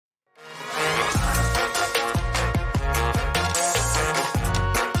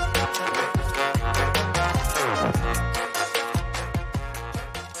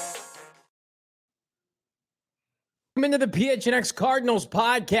Welcome into the PHNX Cardinals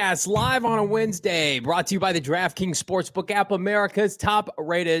podcast, live on a Wednesday, brought to you by the DraftKings Sportsbook app, America's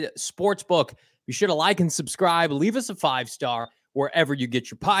top-rated sportsbook. Be sure to like and subscribe. Leave us a 5-star wherever you get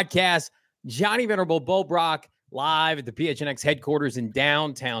your podcasts. Johnny Venerable Bo Brock, live at the PHNX headquarters in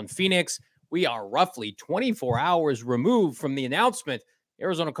downtown Phoenix. We are roughly 24 hours removed from the announcement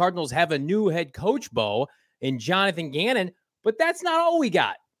Arizona Cardinals have a new head coach, Bo, and Jonathan Gannon. But that's not all we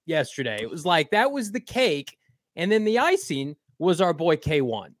got yesterday. It was like that was the cake. And then the icing was our boy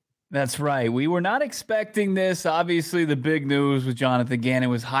K1. That's right. We were not expecting this. Obviously, the big news was Jonathan Gannon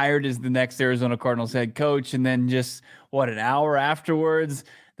was hired as the next Arizona Cardinals head coach. And then just, an hour afterwards,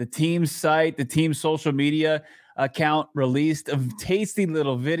 the team's site, the team's social media account released a tasty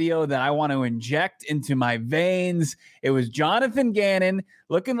little video that I want to inject into my veins. It was Jonathan Gannon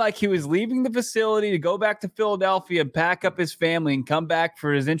looking like he was leaving the facility to go back to Philadelphia and pack up his family and come back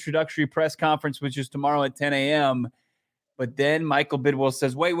for his introductory press conference, which is tomorrow at 10 a.m. But then Michael Bidwell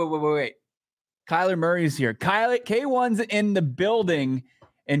says, wait. Kyler Murray's here. K1's in the building.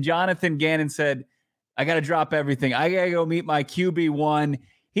 And Jonathan Gannon said, I got to drop everything. I got to go meet my QB1.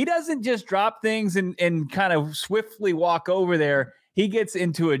 He doesn't just drop things and kind of swiftly walk over there. He gets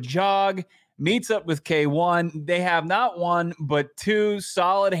into a jog, meets up with K1. They have not one, but two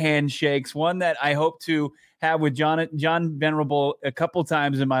solid handshakes, one that I hope to have with John Venerable a couple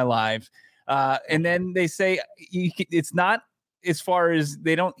times in my life. And then they say it's not as far as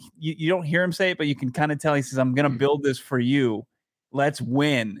you don't hear him say it, but you can kind of tell he says, I'm going to build this for you. Let's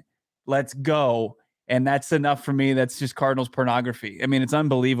win. Let's go. And that's enough for me. That's just Cardinals pornography. I mean, it's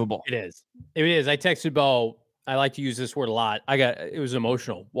unbelievable. It is. I texted Bo. I like to use this word a lot. It was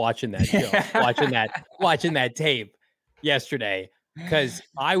emotional watching that show, watching that tape yesterday, because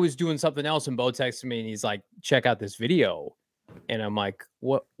I was doing something else and Bo texted me and he's like, check out this video. And I'm like,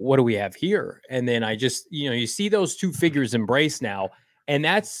 what do we have here? And then I just, you see those two figures embrace now. And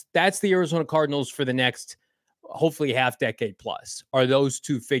that's the Arizona Cardinals for the next, hopefully half decade plus, are those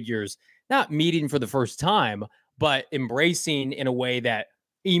two figures not meeting for the first time, but embracing in a way that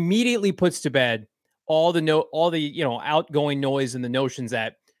immediately puts to bed all the outgoing noise and the notions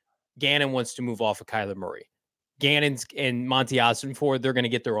that Gannon wants to move off of Kyler Murray. Gannon's and Monty Ossenford, they're going to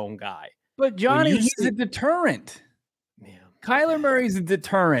get their own guy. But Johnny, he's a deterrent. Man. Kyler Murray's a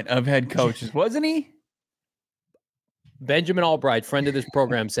deterrent of head coaches, wasn't he? Benjamin Albright, friend of this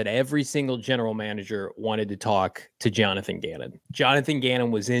program, said every single general manager wanted to talk to Jonathan Gannon. Jonathan Gannon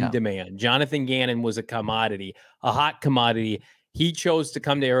was in demand. Jonathan Gannon was a commodity, a hot commodity. He chose to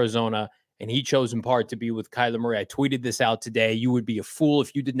come to Arizona, and he chose in part to be with Kyler Murray. I tweeted this out today. You would be a fool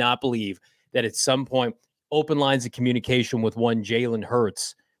if you did not believe that at some point, open lines of communication with one Jalen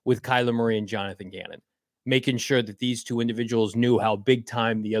Hurts, with Kyler Murray and Jonathan Gannon, making sure that these two individuals knew how big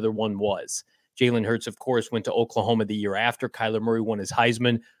time the other one was. Jalen Hurts, of course, went to Oklahoma the year after Kyler Murray won his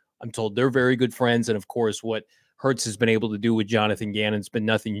Heisman. I'm told they're very good friends. And, of course, what Hurts has been able to do with Jonathan Gannon has been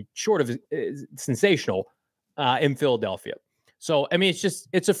nothing short of sensational in Philadelphia. So, I mean,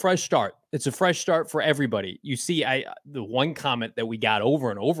 it's a fresh start. It's a fresh start for everybody. You see, the one comment that we got over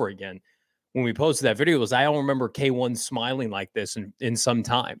and over again when we posted that video was, I don't remember K1 smiling like this in some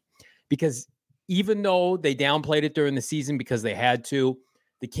time. Because even though they downplayed it during the season because they had to,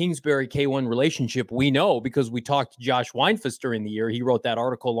 the Kingsbury K1 relationship, we know because we talked to Josh Weinfuss during the year. He wrote that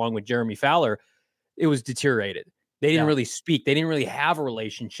article along with Jeremy Fowler. It was deteriorated. They didn't really speak. They didn't really have a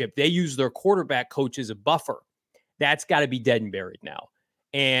relationship. They used their quarterback coach as a buffer. That's got to be dead and buried now.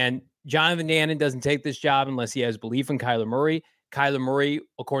 And Jonathan Gannon doesn't take this job unless he has belief in Kyler Murray. Kyler Murray,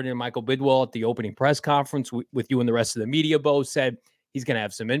 according to Michael Bidwell at the opening press conference with you and the rest of the media, Bo, said he's going to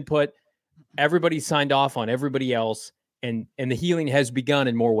have some input. Everybody signed off on everybody else. And the healing has begun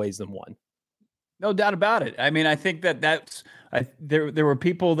in more ways than one. No doubt about it. I mean, I think there were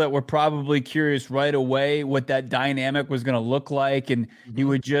people that were probably curious right away what that dynamic was going to look like, and you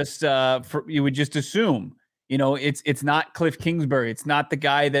would just assume, it's not Cliff Kingsbury, it's not the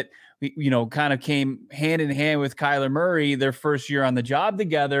guy that kind of came hand in hand with Kyler Murray their first year on the job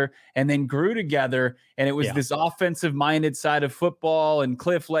together and then grew together. And it was this offensive minded side of football, and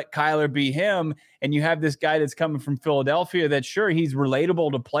Cliff let Kyler be him. And you have this guy that's coming from Philadelphia that sure, he's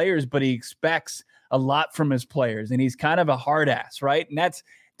relatable to players, but he expects a lot from his players. And he's kind of a hard ass, right? And that's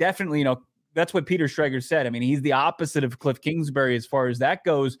definitely, that's what Peter Schrager said. I mean, he's the opposite of Cliff Kingsbury as far as that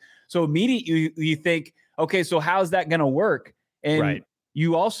goes. So immediately you think, okay, so how's that going to work? And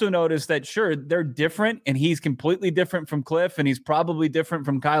you also notice that, sure, they're different, and he's completely different from Cliff, and he's probably different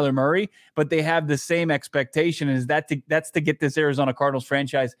from Kyler Murray, but they have the same expectation, is that's to get this Arizona Cardinals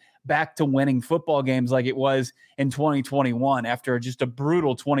franchise back to winning football games like it was in 2021 after just a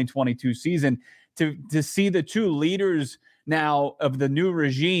brutal 2022 season. to see the two leaders now of the new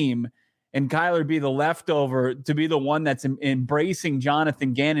regime and Kyler be the leftover, to be the one that's embracing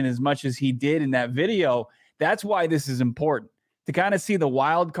Jonathan Gannon as much as he did in that video. That's why this is important, to kind of see the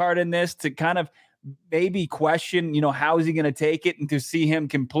wild card in this, to kind of maybe question, how is he going to take it, and to see him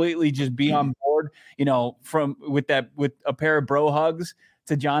completely just be on board, with a pair of bro hugs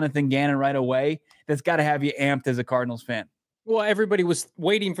to Jonathan Gannon right away. That's got to have you amped as a Cardinals fan. Well, everybody was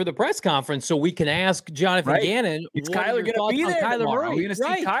waiting for the press conference so we can ask Jonathan Gannon. Is Kyler going to be there Kyler tomorrow? Murray? Are we going to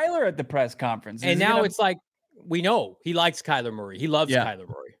see Kyler at the press conference? And now it's like, we know he likes Kyler Murray. He loves Kyler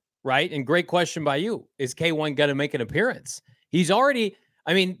Murray, right? And great question by you. Is K1 going to make an appearance? He's already,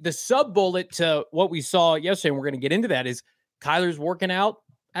 the sub bullet to what we saw yesterday, and we're going to get into that, is Kyler's working out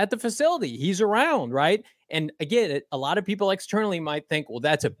at the facility. He's around, right? And again, a lot of people externally might think, well,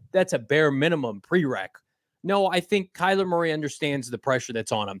 that's a bare minimum prereq. No, I think Kyler Murray understands the pressure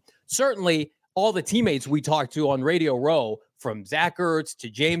that's on him. Certainly, all the teammates we talked to on Radio Row, from Zach Ertz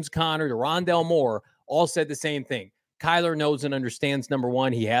to James Conner to Rondell Moore, all said the same thing. Kyler knows and understands, number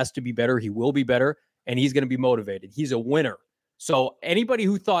one, he has to be better. He will be better, and he's going to be motivated. He's a winner. So anybody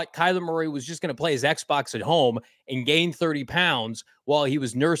who thought Kyler Murray was just going to play his Xbox at home and gain 30 pounds while he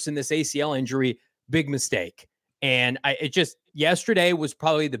was nursing this ACL injury, big mistake. And yesterday was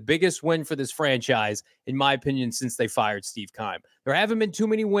probably the biggest win for this franchise, in my opinion, since they fired Steve Keim. There haven't been too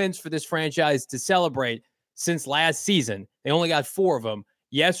many wins for this franchise to celebrate since last season. They only got 4 of them.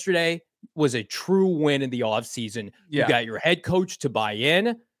 Yesterday was a true win in the offseason. You got your head coach to buy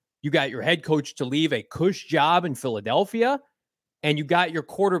in. You got your head coach to leave a cush job in Philadelphia. And you got your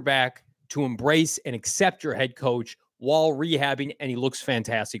quarterback to embrace and accept your head coach while rehabbing. And he looks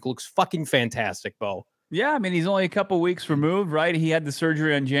fantastic. Looks fucking fantastic, Bo. Yeah, he's only a couple weeks removed, right? He had the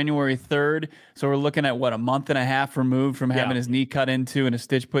surgery on January 3rd. So we're looking at, a month and a half removed from having his knee cut into and a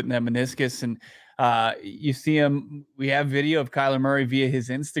stitch put in that meniscus. And you see him, we have video of Kyler Murray via his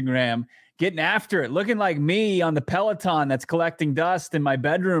Instagram getting after it, looking like me on the Peloton that's collecting dust in my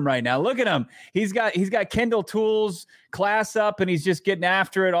bedroom right now. Look at him. He's got Kendall Tools class up, and he's just getting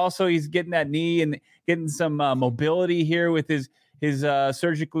after it. Also, he's getting that knee and getting some mobility here with his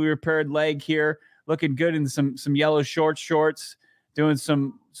surgically repaired leg here. Looking good in some yellow shorts, doing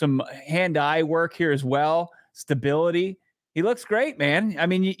some hand-eye work here as well. Stability. He looks great, man.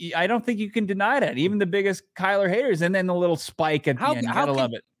 I don't think you can deny that. Even the biggest Kyler haters, and then the little spike at the end. You gotta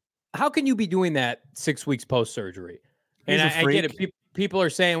love it. How can you be doing that 6 weeks post-surgery? And I get it. People are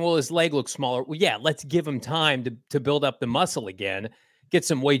saying, well, his leg looks smaller. Well, yeah, let's give him time to build up the muscle again, get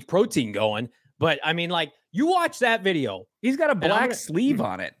some whey protein going. But you watch that video. He's got a black sleeve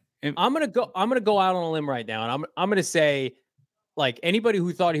on it. I'm gonna go out on a limb right now, and I'm gonna say, anybody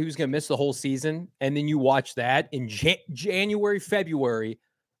who thought he was gonna miss the whole season, and then you watch that in January, February,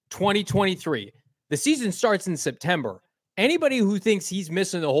 2023. The season starts in September. Anybody who thinks he's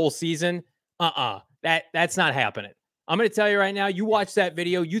missing the whole season, that's not happening. I'm gonna tell you right now. You watch that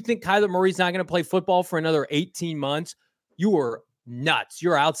video, you think Kyler Murray's not gonna play football for another 18 months? You are nuts.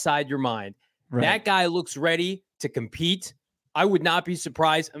 You're outside your mind. Right. That guy looks ready to compete. I would not be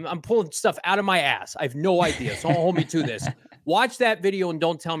surprised. I'm pulling stuff out of my ass. I have no idea. So don't hold me to this. Watch that video and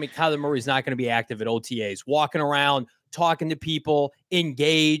don't tell me Kyler Murray's not going to be active at OTAs, walking around, talking to people,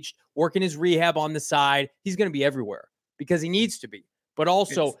 engaged, working his rehab on the side. He's going to be everywhere because he needs to be. But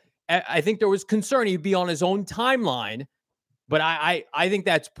also, I think there was concern he'd be on his own timeline. But I think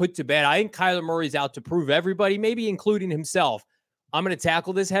that's put to bed. I think Kyler Murray's out to prove everybody, maybe including himself. I'm going to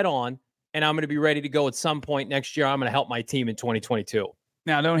tackle this head on. And I'm going to be ready to go at some point next year. I'm going to help my team in 2022.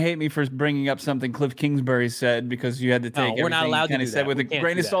 Now, don't hate me for bringing up something Cliff Kingsbury said, because you had to take we're not allowed to do said that. with a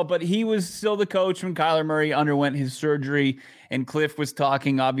grain of salt. But he was still the coach when Kyler Murray underwent his surgery, and Cliff was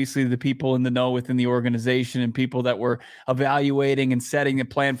talking, obviously, to the people in the know within the organization and people that were evaluating and setting the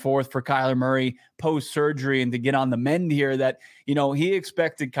plan forth for Kyler Murray post-surgery, and to get on the mend here, that he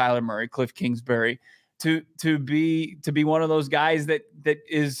expected Kyler Murray, Cliff Kingsbury, to be one of those guys that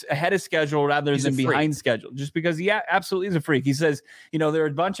is ahead of schedule rather than behind schedule, just because he absolutely is a freak. He says, there are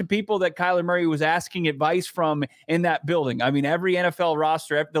a bunch of people that Kyler Murray was asking advice from in that building. Every NFL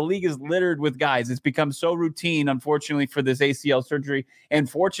roster, the league is littered with guys. It's become so routine, unfortunately, for this ACL surgery. And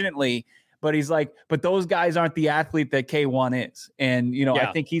fortunately, but he's like, but those guys aren't the athlete that K1 is. And,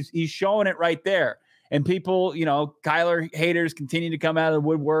 I think he's showing it right there. And people, Kyler haters continue to come out of the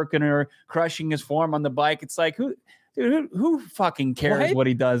woodwork and are crushing his form on the bike. It's like, who fucking cares what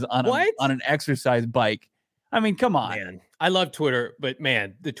he does on an exercise bike? Come on. Man, I love Twitter, but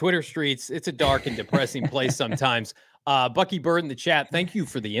man, the Twitter streets, it's a dark and depressing place sometimes. Bucky Bird in the chat, thank you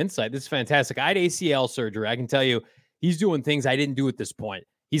for the insight. This is fantastic. I had ACL surgery. I can tell you he's doing things I didn't do at this point.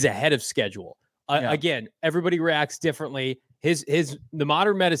 He's ahead of schedule. Again, everybody reacts differently. The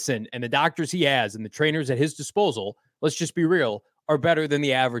modern medicine and the doctors he has and the trainers at his disposal, let's just be real, are better than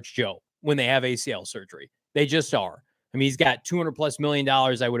the average Joe when they have ACL surgery. They just are. I mean, he's got $200+ million,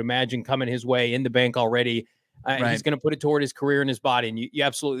 I would imagine, coming his way in the bank already. He's going to put it toward his career and his body, and you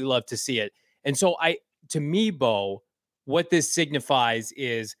absolutely love to see it. And so to me, Bo, what this signifies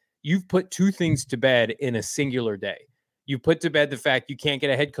is you've put two things to bed in a singular day. You put to bed the fact you can't get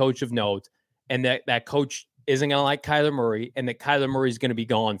a head coach of note, and that coach isn't going to like Kyler Murray, and that Kyler Murray is going to be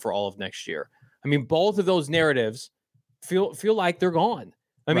gone for all of next year. I mean, both of those narratives feel like they're gone.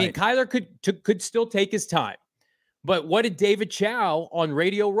 I mean, Kyler could still take his time. But what did David Chow on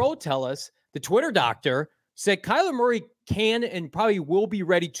Radio Row tell us? The Twitter doctor said Kyler Murray can and probably will be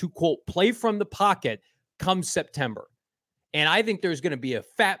ready to, quote, play from the pocket come September. And I think there's going to be a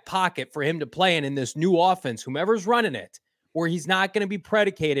fat pocket for him to play in this new offense, whomever's running it, where he's not going to be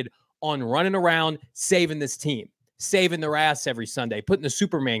predicated on running around, saving this team, saving their ass every Sunday, putting the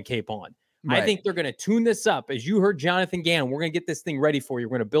Superman cape on. I think they're going to tune this up. As you heard Jonathan Gannon, we're going to get this thing ready for you.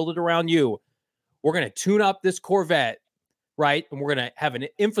 We're going to build it around you. We're going to tune up this Corvette, right? And we're going to have an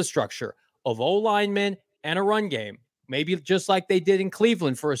infrastructure of O-linemen and a run game, maybe just like they did in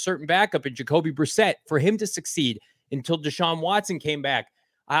Cleveland for a certain backup in Jacoby Brissett, for him to succeed until Deshaun Watson came back.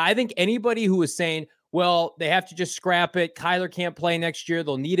 I think anybody who is saying, well, they have to just scrap it, Kyler can't play next year,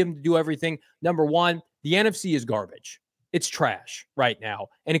 they'll need him to do everything. Number one, the NFC is garbage. It's trash right now,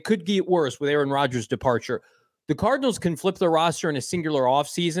 and it could get worse with Aaron Rodgers' departure. The Cardinals can flip their roster in a singular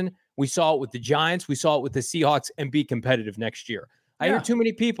offseason. We saw it with the Giants. We saw it with the Seahawks, and be competitive next year. I hear too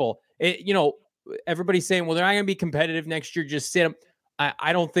many people, everybody's saying, well, they're not going to be competitive next year. Just sit them.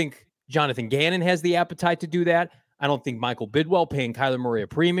 I don't think Jonathan Gannon has the appetite to do that. I don't think Michael Bidwell paying Kyler Murray a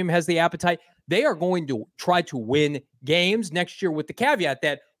premium has the appetite. They are going to try to win games next year with the caveat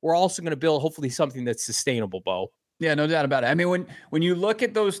that we're also going to build hopefully something that's sustainable, Bo. Yeah, no doubt about it. I mean, when you look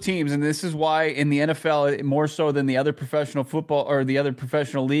at those teams, and this is why in the NFL, more so than the other professional football or the other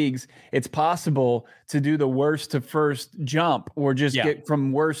professional leagues, it's possible to do the worst to first jump or just get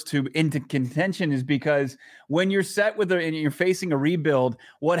from worst to into contention, is because when you're set with and you're facing a rebuild,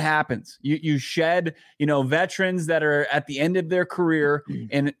 what happens? You shed, veterans that are at the end of their career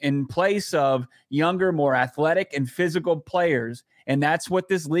in place of younger, more athletic and physical players. And that's what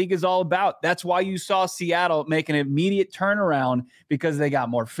this league is all about. That's why you saw Seattle make an immediate turnaround, because they got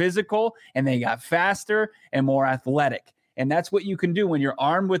more physical and they got faster and more athletic. And that's what you can do when you're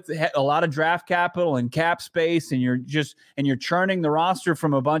armed with a lot of draft capital and cap space, and you're churning the roster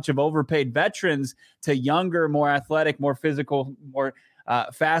from a bunch of overpaid veterans to younger, more athletic, more physical, more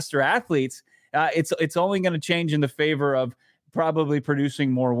faster athletes. It's only going to change in the favor of probably producing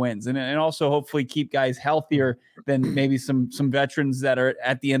more wins and also hopefully keep guys healthier than maybe some veterans that are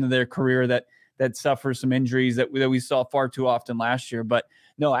at the end of their career that suffer some injuries that we saw far too often last year. But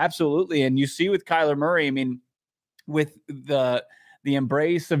no, absolutely. And you see with Kyler Murray, I mean, with the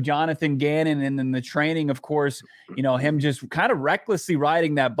embrace of Jonathan Gannon and then the training, of course, him just kind of recklessly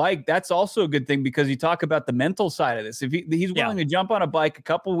riding that bike. That's also a good thing, because you talk about the mental side of this. If he's willing to jump on a bike a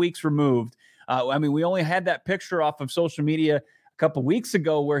couple weeks removed, we only had that picture off of social media a couple weeks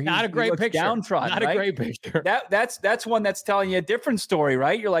ago where not a great picture, downtrodden. Not a great picture. That's one that's telling you a different story,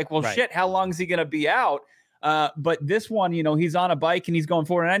 right? You're like, well, shit, how long is he going to be out? But this one, he's on a bike and he's going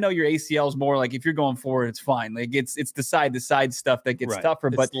forward. And I know your ACL is more like, if you're going forward, it's fine. Like it's the side to side stuff that gets tougher.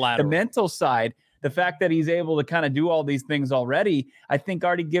 It's but lateral. The mental side, the fact that he's able to kind of do all these things already, I think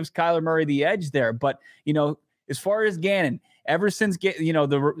already gives Kyler Murray the edge there. But as far as Gannon, ever since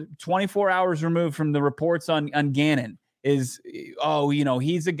the 24 hours removed from the reports on Gannon is,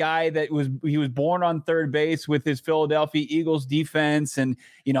 he's a guy that was born on third base with his Philadelphia Eagles defense. And,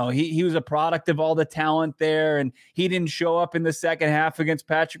 he was a product of all the talent there. And he didn't show up in the second half against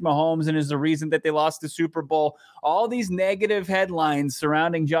Patrick Mahomes and is the reason that they lost the Super Bowl. All these negative headlines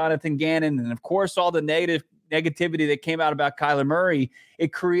surrounding Jonathan Gannon. And of course, all the negativity that came out about Kyler Murray,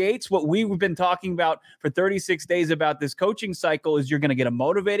 it creates what we've been talking about for 36 days about this coaching cycle, is you're going to get a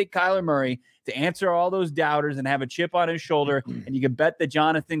motivated Kyler Murray to answer all those doubters and have a chip on his shoulder. And you can bet that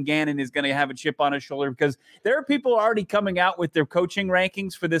Jonathan Gannon is going to have a chip on his shoulder, because there are people already coming out with their coaching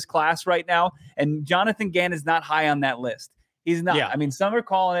rankings for this class right now. And Jonathan Gannon is not high on that list. He's not. Yeah. I mean, some are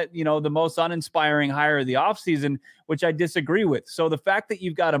calling it, the most uninspiring hire of the offseason, which I disagree with. So the fact that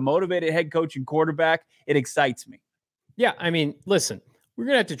you've got a motivated head coach and quarterback, it excites me. Yeah, I mean, listen, we're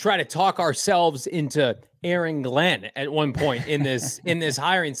going to have to try to talk ourselves into Aaron Glenn at one point in this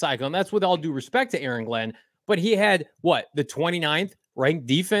hiring cycle. And that's with all due respect to Aaron Glenn. But he had, the 29th ranked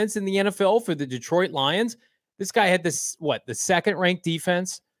defense in the NFL for the Detroit Lions. This guy had the second ranked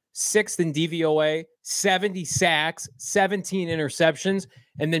defense 6th in DVOA, 70 sacks, 17 interceptions.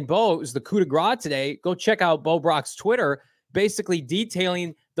 And then Bo, it was the coup de grace today. Go check out Bo Brock's Twitter, basically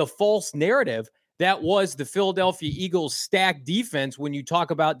detailing the false narrative that was the Philadelphia Eagles stacked defense when you talk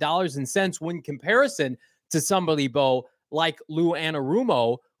about dollars and cents when comparison to somebody, Bo, like Lou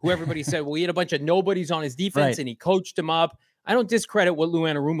Anarumo, who everybody said, well, he had a bunch of nobodies on his defense and he coached them up. I don't discredit what Lou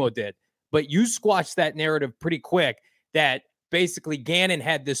Anarumo did, but you squashed that narrative pretty quick that basically Gannon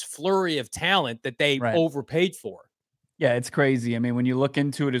had this flurry of talent that they overpaid for. Yeah, it's crazy. I mean, when you look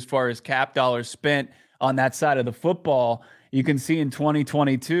into it as far as cap dollars spent on that side of the football, you can see in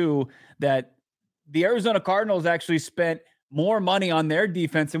 2022 that the Arizona Cardinals actually spent more money on their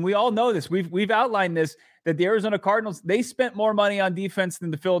defense. And we all know this. We've outlined this, that the Arizona Cardinals, they spent more money on defense than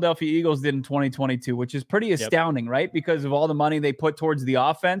the Philadelphia Eagles did in 2022, which is pretty astounding, right? Because of all the money they put towards the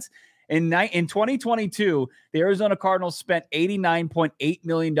offense. In 2022, the Arizona Cardinals spent $89.8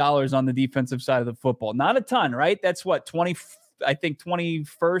 million on the defensive side of the football. Not a ton, right? That's what,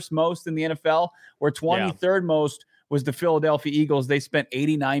 21st most in the NFL, or 23rd most was the Philadelphia Eagles. They spent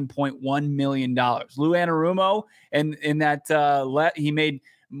 $89.1 million. Lou Anarumo, and in that he made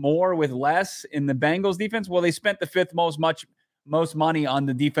more with less in the Bengals defense. Well, they spent the 5th most money on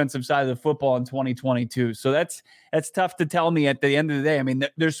the defensive side of the football in 2022. So that's tough to tell me at the end of the day. I mean,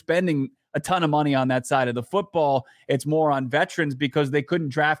 they're spending a ton of money on that side of the football. It's more on veterans because they couldn't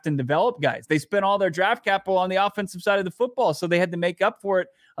draft and develop guys. They spent all their draft capital on the offensive side of the football, so they had to make up for it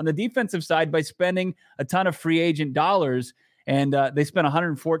on the defensive side by spending a ton of free agent dollars. And they spent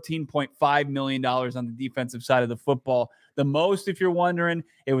 $114.5 million on the defensive side of the football. The most, if you're wondering,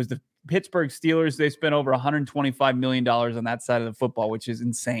 it was the Pittsburgh Steelers. They spent over $125 million on that side of the football, which is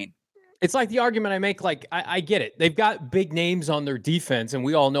insane. It's like the argument I make, like, I get it. They've got big names on their defense, and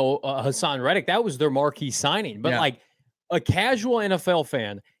we all know Hassan Reddick. That was their marquee signing. But, like, a casual NFL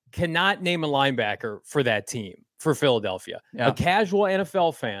fan cannot name a linebacker for that team, for Philadelphia. Yeah. A casual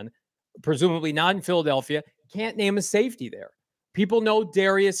NFL fan, presumably not in Philadelphia, can't name a safety there. People know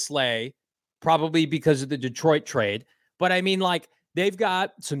Darius Slay, probably because of the Detroit trade. But, I mean, like, they've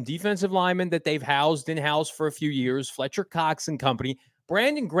got some defensive linemen that they've housed in-house for a few years, Fletcher Cox and company.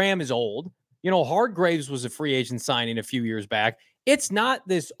 Brandon Graham is old. You know, Hargraves was a free agent signing a few years back. It's not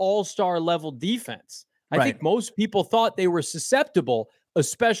this all-star level defense. I think most people thought they were susceptible,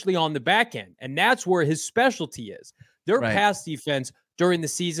 especially on the back end. And that's where his specialty is. Their pass defense during the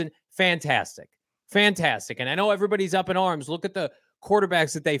season, fantastic. Fantastic. And I know everybody's up in arms. Look at the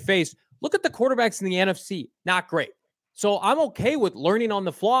quarterbacks that they face. Look at the quarterbacks in the NFC. Not great. So I'm okay with learning on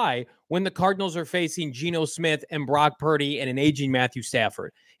the fly when the Cardinals are facing Geno Smith and Brock Purdy and an aging Matthew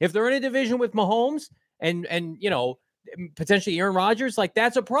Stafford. If they're in a division with Mahomes and you know, potentially Aaron Rodgers, like,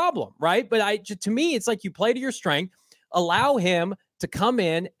 that's a problem, right? But to me, it's like you play to your strength, allow him to come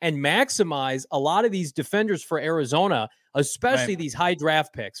in and maximize a lot of these defenders for Arizona, especially these high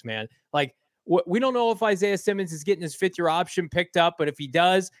draft picks, man. Like, we don't know if Isaiah Simmons is getting his 5th-year option picked up, but if he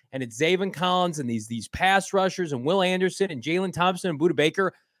does, and it's Zaven Collins and these pass rushers and Will Anderson and Jalen Thompson and Budda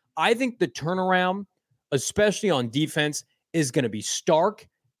Baker, I think the turnaround, especially on defense, is going to be stark.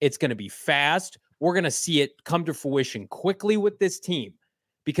 It's going to be fast. We're going to see it come to fruition quickly with this team,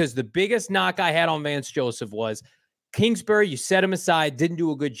 because the biggest knock I had on Vance Joseph was Kingsbury, you set him aside, didn't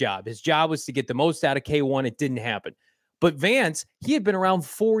do a good job. His job was to get the most out of K1. It didn't happen. But Vance, he had been around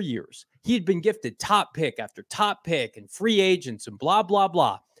 4 years. He had been gifted top pick after top pick and free agents and blah, blah,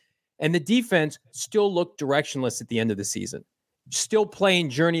 blah. And the defense still looked directionless at the end of the season. Still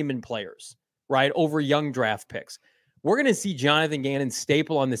playing journeyman players, right, over young draft picks. We're going to see Jonathan Gannon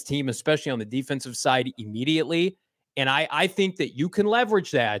staple on this team, especially on the defensive side, immediately. And I think that you can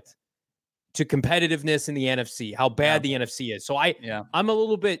leverage that to competitiveness in the NFC, how bad the NFC is. So I'm a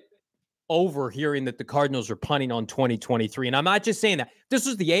little bit over hearing that the Cardinals are punting on 2023. And I'm not just saying that. This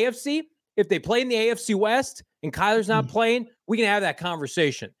was the AFC. If they play in the AFC West and Kyler's not playing, we can have that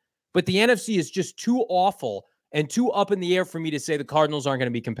conversation. But the NFC is just too awful and too up in the air for me to say the Cardinals aren't going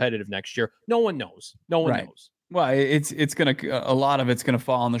to be competitive next year. No one knows. No one knows. Well, it's going to, a lot of it's going to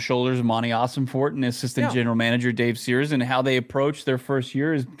fall on the shoulders of Monty Ossenfort and assistant general manager Dave Sears, and how they approach their first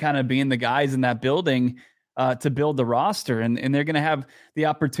year is kind of being the guys in that building to build the roster. And they're going to have the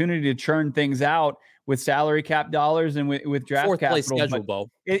opportunity to churn things out with salary cap dollars and with draft Fourth capital. Place schedule,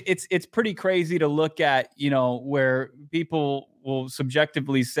 Bo. It's pretty crazy to look at, you know, where people will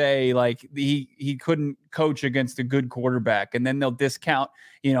subjectively say, like, he couldn't coach against a good quarterback, and then they'll discount,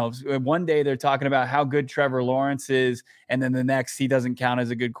 you know, one day they're talking about how good Trevor Lawrence is, and then the next he doesn't count as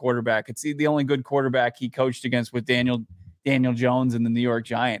a good quarterback. It's the only good quarterback he coached against with Daniel Daniel Jones and the New York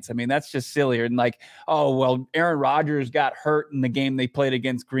Giants. I mean, that's just sillier. And like, oh, well, Aaron Rodgers got hurt in the game they played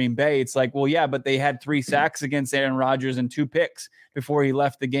against Green Bay. It's like, well, yeah, but they had 3 sacks against Aaron Rodgers and 2 picks before he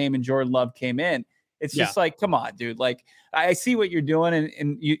left the game and Jordan Love came in. It's just like, come on, dude. Like, I see what you're doing,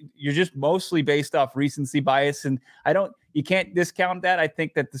 and you're just mostly based off recency bias. And you can't discount that. I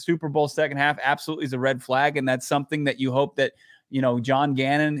think that the Super Bowl second half absolutely is a red flag. And that's something that you hope that, John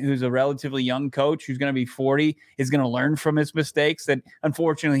Gannon, who's a relatively young coach, who's going to be 40, is going to learn from his mistakes that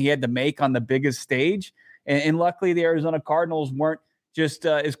unfortunately he had to make on the biggest stage. And luckily the Arizona Cardinals weren't just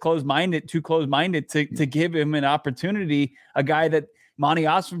too close-minded to give him an opportunity, a guy that Monty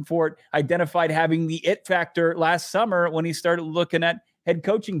Ossenfort identified having the it factor last summer when he started looking at head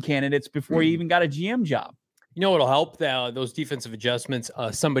coaching candidates before he even got a GM job. You know what'll help those defensive adjustments?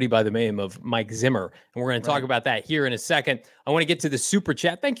 Somebody by the name of Mike Zimmer. And we're going to talk about that here in a second. I want to get to the super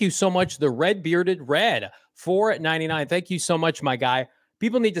chat. Thank you so much, the Red Bearded Red, $4.99. Thank you so much, my guy.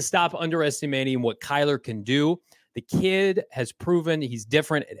 People need to stop underestimating what Kyler can do. The kid has proven he's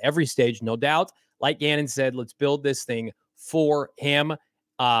different at every stage, no doubt. Like Gannon said, let's build this thing for him.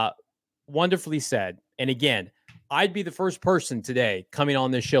 Wonderfully said. And again, I'd be the first person today coming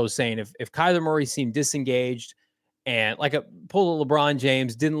on this show saying if Kyler Murray seemed disengaged and like pull a LeBron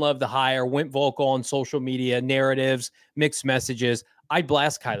James, didn't love the hire, went vocal on social media, narratives, mixed messages, I'd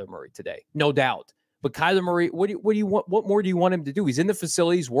blast Kyler Murray today, no doubt. But Kyler Murray, what do you want? What more do you want him to do? He's in the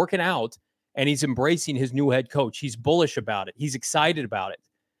facilities working out, and he's embracing his new head coach. He's bullish about it. He's excited about it.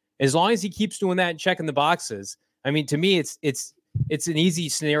 As long as he keeps doing that and checking the boxes, I mean, to me, it's an easy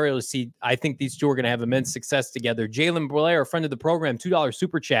scenario to see. I think these two are going to have immense success together. Jalen Blair, a friend of the program, $2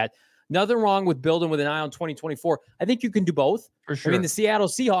 super chat. Nothing wrong with building with an eye on 2024. I think you can do both. For sure. I mean, the Seattle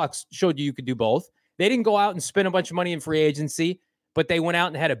Seahawks showed you could do both. They didn't go out and spend a bunch of money in free agency, but they went out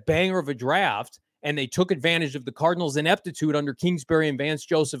and had a banger of a draft, and they took advantage of the Cardinals' ineptitude under Kingsbury and Vance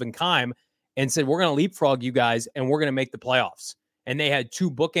Joseph and Keim and said, we're going to leapfrog you guys, and we're going to make the playoffs. And they had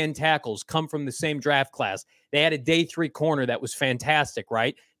 2 bookend tackles come from the same draft class. They had a day 3 corner that was fantastic,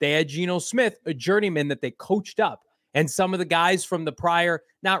 right? They had Geno Smith, a journeyman that they coached up. And some of the guys from the prior,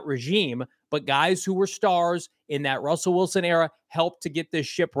 not regime, but guys who were stars in that Russell Wilson era helped to get this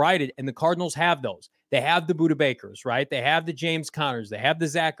ship righted. And the Cardinals have those. They have the Budda Bakers, right? They have the James Connors. They have the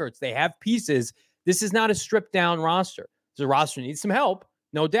Zach Ertz. They have pieces. This is not a stripped down roster. The roster needs some help,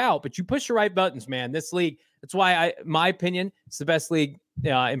 no doubt, but you push the right buttons, man. This league, that's why my opinion, it's the best league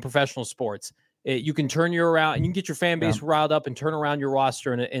in professional sports. You can turn you around and you can get your fan base riled up and turn around your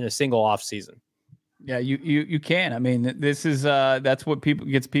roster in a single off season. Yeah, you can. I mean, this is that's what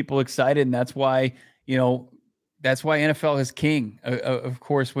gets people excited, and that's why NFL is king. Of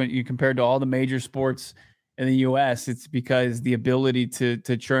course, when you compare to all the major sports in the U.S., it's because the ability to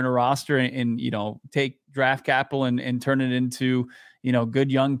churn a roster and take draft capital and turn it into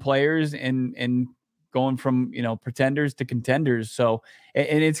good young players and going from pretenders to contenders. So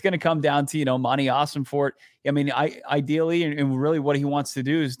and it's going to come down to Monty Ossenfort. I mean, ideally and really what he wants to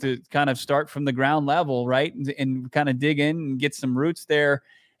do is to kind of start from the ground level, right, and kind of dig in and get some roots there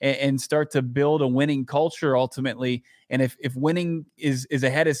and start to build a winning culture ultimately. And if winning is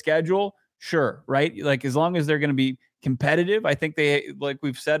ahead of schedule, sure, right, like as long as they're going to be competitive, I think they, like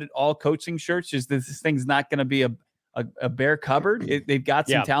we've said, all coaching shirts, is this thing's not going to be a bare cupboard. They've got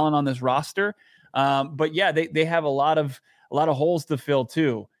some talent on this roster. But yeah, they have a lot of holes to fill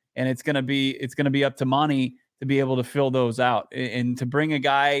too. And it's going to be up to Monty to be able to fill those out and to bring a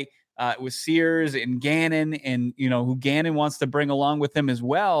guy with Sears and Gannon and, who Gannon wants to bring along with him as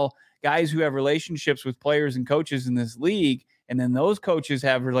well, guys who have relationships with players and coaches in this league. And then those coaches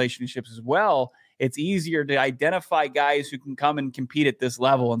have relationships as well. It's easier to identify guys who can come and compete at this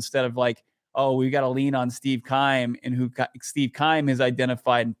level instead of like, oh, we got to lean on Steve Keim, and who Steve Keim has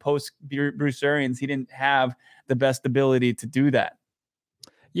identified. And post Bruce Arians, he didn't have the best ability to do that.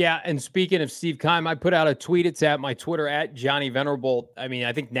 Yeah, and speaking of Steve Keim, I put out a tweet. It's at my Twitter, at Johnny Venerable. I mean,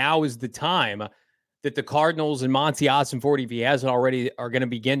 I think now is the time that the Cardinals and Monty Ossenfort, if he hasn't already, are going to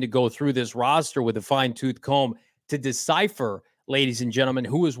begin to go through this roster with a fine-tooth comb to decipher, ladies and gentlemen,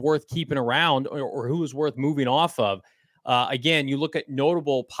 who is worth keeping around or who is worth moving off of. Again, you look at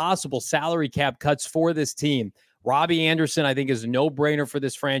notable possible salary cap cuts for this team. Robbie Anderson, I think, is a no-brainer for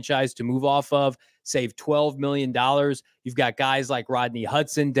this franchise to move off of, save $12 million. You've got guys like Rodney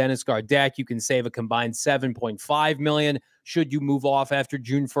Hudson, Dennis Gardeck. You can save a combined $7.5 million should you move off after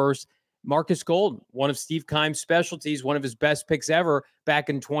June 1st. Marcus Golden, one of Steve Keim's specialties, one of his best picks ever back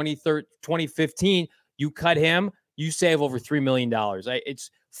in 2015. You cut him, you save over $3 million. It's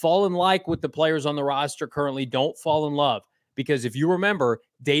fall in like with the players on the roster currently. Don't fall in love, because if you remember,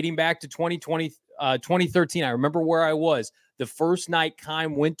 dating back to 2020, 2013, I remember where I was. The first night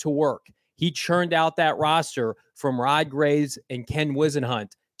Keim went to work, he churned out that roster from Rod Graves and Ken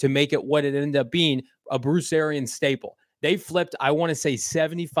Wisenhunt to make it what it ended up being, a Bruce Arians staple. They flipped, I want to say,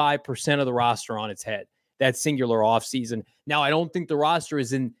 75% of the roster on its head that singular offseason. Now, I don't think the roster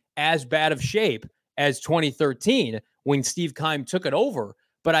is in as bad of shape as 2013 when Steve Keim took it over,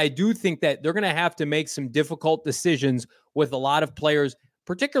 but I do think that they're going to have to make some difficult decisions with a lot of players,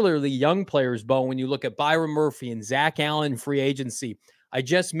 particularly young players, Bo, when you look at Byron Murphy and Zach Allen free agency. I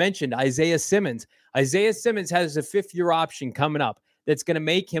just mentioned Isaiah Simmons. Isaiah Simmons has a fifth-year option coming up that's going to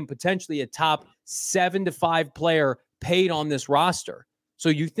make him potentially a top 7 to 5 player paid on this roster. So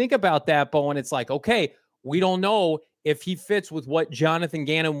you think about that, Bo, and it's like, okay, we don't know if he fits with what Jonathan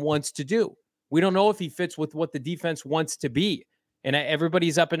Gannon wants to do. We don't know if he fits with what the defense wants to be. And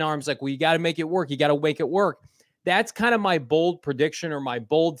everybody's up in arms like, well, you got to make it work. You got to make it work. That's kind of my bold prediction or my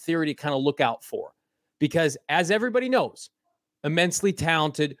bold theory to kind of look out for. Because as everybody knows, immensely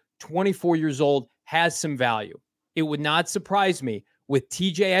talented, 24 years old, has some value. It would not surprise me with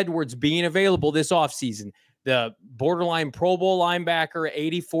TJ Edwards being available this offseason, the borderline Pro Bowl linebacker,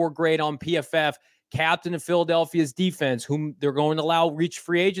 84 grade on PFF, captain of Philadelphia's defense, whom they're going to allow reach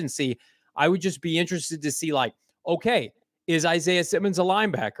free agency. I would just be interested to see, like, okay, is Isaiah Simmons a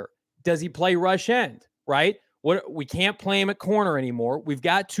linebacker? Does he play rush end, right? We can't play him at corner anymore. We've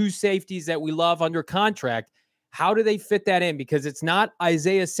got 2 safeties that we love under contract. How do they fit that in? Because it's not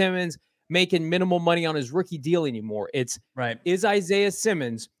Isaiah Simmons making minimal money on his rookie deal anymore. It's right. Is Isaiah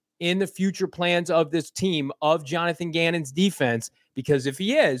Simmons in the future plans of this team, of Jonathan Gannon's defense? Because if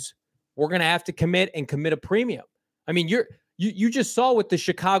he is, we're going to have to commit a premium. I mean, you just saw what the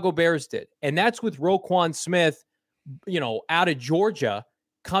Chicago Bears did, and that's with Roquan Smith, out of Georgia,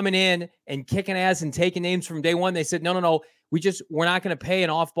 coming in and kicking ass and taking names from day one. They said, no, we're not going to pay an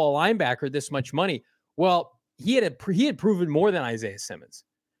off-ball linebacker this much money. Well, he had proven more than Isaiah Simmons.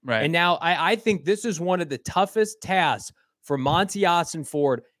 Right. And now I think this is one of the toughest tasks for Monty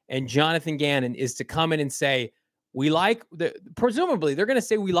Ossenford and Jonathan Gannon, is to come in and say, presumably they're going to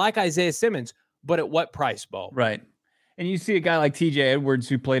say we like Isaiah Simmons, but at what price, Bo? Right. And you see a guy like TJ Edwards,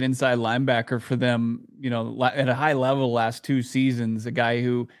 who played inside linebacker for them, at a high level last 2 seasons, a guy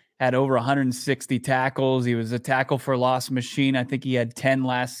who had over 160 tackles. He was a tackle for loss machine. I think he had 10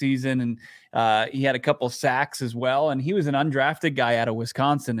 last season, and he had a couple sacks as well. And he was an undrafted guy out of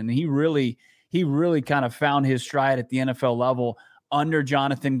Wisconsin, and he really kind of found his stride at the NFL level under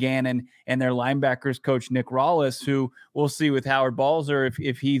Jonathan Gannon and their linebackers coach, Nick Rawlis, who we'll see with Howard Balzer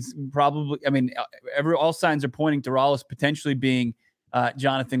if he's probably, all signs are pointing to Rawlis potentially being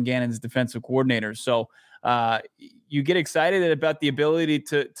Jonathan Gannon's defensive coordinator. So you get excited about the ability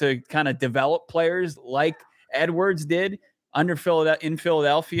to kind of develop players like Edwards did in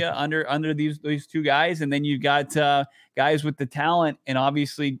Philadelphia under these 2 guys. And then you've got guys with the talent and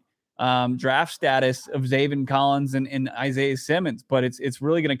obviously draft status of Zaven Collins and Isaiah Simmons. But it's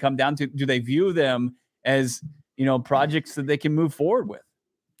really going to come down to, do they view them as, projects that they can move forward with?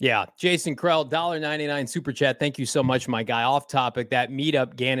 Yeah. Jason Krell, $1.99 super chat. Thank you so much, my guy. Off topic, that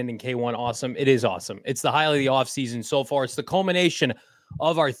meetup, Gannon and K1, awesome. It is awesome. It's the highlight of the offseason so far. It's the culmination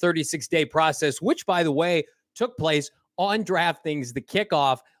of our 36-day process, which, by the way, took place on DraftKings, the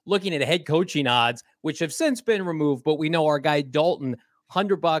kickoff, looking at head coaching odds, which have since been removed. But we know our guy Dalton,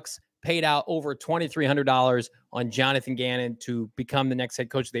 $100, paid out over $2,300 on Jonathan Gannon to become the next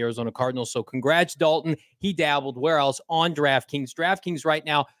head coach of the Arizona Cardinals. So congrats, Dalton. He dabbled. Where else? On DraftKings. DraftKings right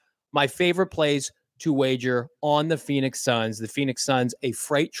now, my favorite place to wager on the Phoenix Suns. The Phoenix Suns, a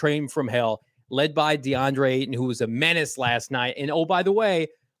freight train from hell, led by DeAndre Ayton, who was a menace last night. And oh, by the way,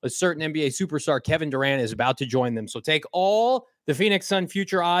 a certain NBA superstar, Kevin Durant, is about to join them. So take all the Phoenix Sun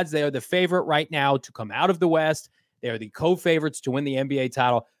future odds. They are the favorite right now to come out of the West. They are the co-favorites to win the NBA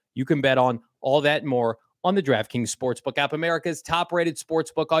title. You can bet on all that and more on the DraftKings Sportsbook app, America's top-rated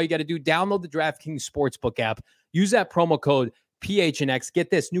sportsbook. All you got to do, download the DraftKings Sportsbook app. Use that promo code PHNX. Get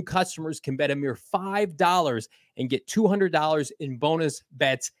this, new customers can bet a mere $5 and get $200 in bonus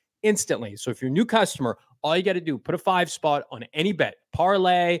bets instantly. So if you're a new customer, all you got to do, put a 5 spot on any bet,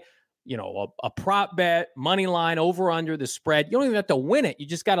 parlay, a prop bet, money line, over, under, the spread. You don't even have to win it. You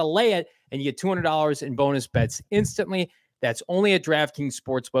just got to lay it, and you get $200 in bonus bets instantly. That's only at DraftKings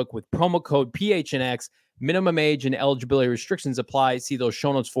Sportsbook with promo code PHNX. Minimum age and eligibility restrictions apply. See those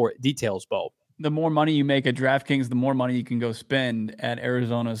show notes for details, Bo. The more money you make at DraftKings, the more money you can go spend at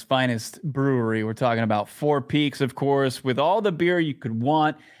Arizona's finest brewery. We're talking about Four Peaks, of course, with all the beer you could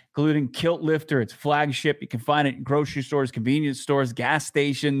want. including Kilt Lifter, its flagship. You can find it in grocery stores, convenience stores, gas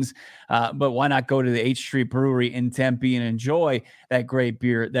stations. But why not go to the H Street Brewery in Tempe and enjoy that great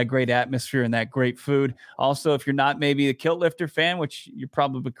beer, that great atmosphere, and that great food? Also, if you're not maybe a Kilt Lifter fan, which you're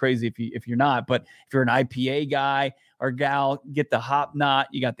probably crazy if you're not, but if you're an IPA guy or gal, get the Hop Knot.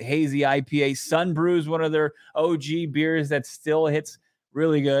 You got the Hazy IPA. Sun Brew is one of their OG beers that still hits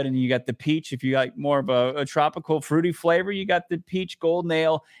really good. And you got the peach. If you got more of a tropical fruity flavor, you got the peach golden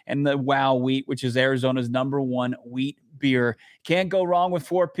ale and the Wow Wheat, which is Arizona's #1 wheat beer. Can't go wrong with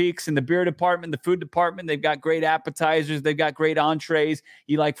Four Peaks in the beer department, the food department. They've got great appetizers. They've got great entrees.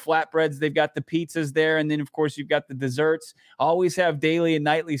 You like flatbreads, they've got the pizzas there. And then, of course, you've got the desserts. Always have daily and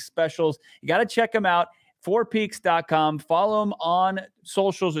nightly specials. You got to check them out. fourpeaks.com. Follow them on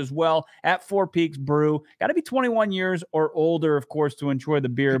socials as well at Four Peaks Brew. Got to be 21 years or older, of course, to enjoy the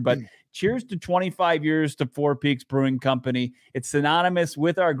beer. But cheers to 25 years to Four Peaks Brewing Company. It's synonymous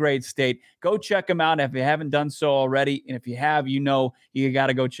with our great state. Go check them out if you haven't done so already. And if you have, you got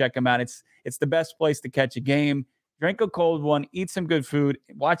to go check them out. It's the best place to catch a game. Drink a cold one, eat some good food,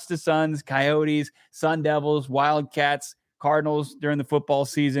 watch the Suns, Coyotes, Sun Devils, Wildcats, Cardinals during the football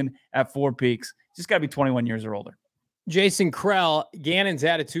season at Four Peaks. Just got to be 21 years or older. Jason Krell, Gannon's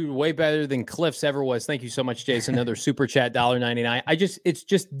attitude way better than Cliff's ever was. Thank you so much, Jason. Another super chat, $1.99. It's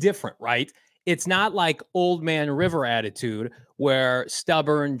just different, right? It's not like old man River attitude where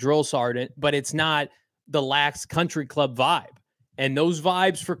stubborn drill sergeant, but it's not the lax country club vibe. And those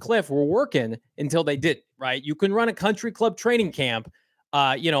vibes for Cliff were working until they didn't, right? You can run a country club training camp,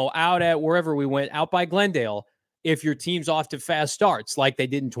 out at wherever we went, out by Glendale, if your team's off to fast starts like they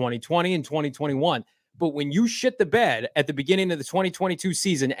did in 2020 and 2021. But when you shit the bed at the beginning of the 2022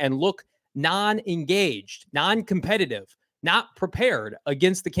 season and look non-engaged, non-competitive, not prepared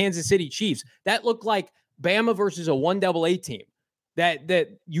against the Kansas City Chiefs, that looked like Bama versus a 1AA team.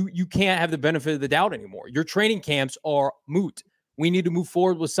 That you can't have the benefit of the doubt anymore. Your training camps are moot. We need to move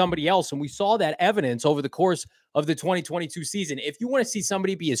forward with somebody else. And we saw that evidence over the course of the 2022 season. If you want to see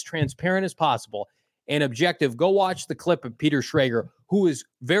somebody be as transparent as possible and objective, go watch the clip of Peter Schrager, who is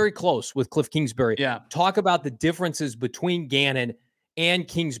very close with Cliff Kingsbury. Yeah. Talk about the differences between Gannon and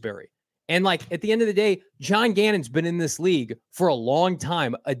Kingsbury. And at the end of the day, John Gannon's been in this league for a long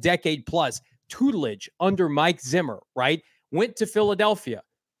time, a decade plus, tutelage under Mike Zimmer, right? Went to Philadelphia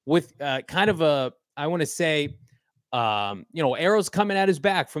with kind of arrows coming at his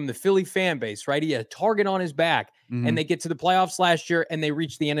back from the Philly fan base, right? He had a target on his back, and they get to the playoffs last year, and they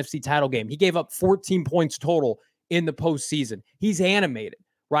reach the NFC title game. He gave up 14 points total in the postseason. He's animated,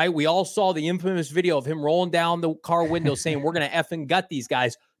 right? We all saw the infamous video of him rolling down the car window saying, we're going to effing gut these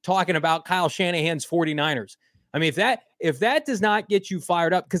guys, talking about Kyle Shanahan's 49ers. I mean, if that does not get you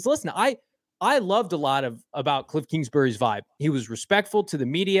fired up, because listen, I loved a lot about Cliff Kingsbury's vibe. He was respectful to the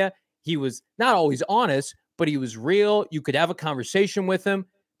media. He was not always honest, but he was real. You could have a conversation with him.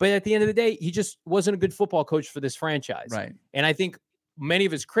 But at the end of the day, he just wasn't a good football coach for this franchise. Right. And I think many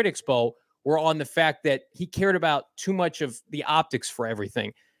of his critics, Bo, were on the fact that he cared about too much of the optics for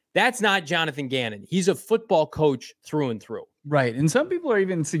everything. That's not Jonathan Gannon. He's a football coach through and through. Right. And some people are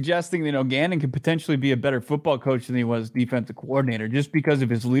even suggesting, Gannon could potentially be a better football coach than he was defensive coordinator just because of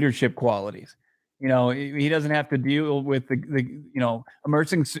his leadership qualities. He doesn't have to deal with the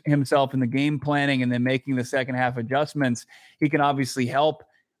immersing himself in the game planning and then making the second half adjustments. He can obviously help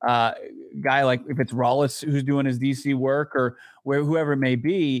guy like if it's Rollis who's doing his DC work or whoever it may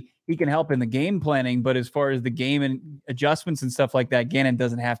be, he can help in the game planning. But as far as the game and adjustments and stuff like that, Gannon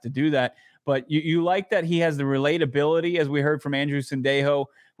doesn't have to do that. But you like that he has the relatability, as we heard from Andrew Sendejo,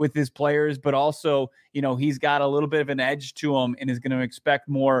 with his players, but also, he's got a little bit of an edge to him and is going to expect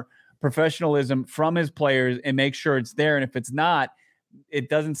more professionalism from his players and make sure it's there. And if it's not, it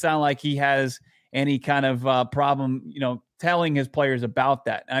doesn't sound like he has any kind of problem, telling his players about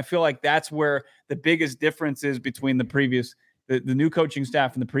that. And I feel like that's where the biggest difference is between the new coaching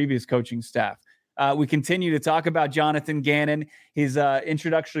staff and the previous coaching staff. We continue to talk about Jonathan Gannon. His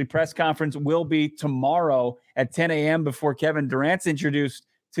introductory press conference will be tomorrow at 10 a.m. before Kevin Durant's introduced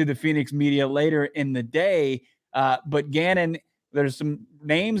to the Phoenix media later in the day. But Gannon, there's some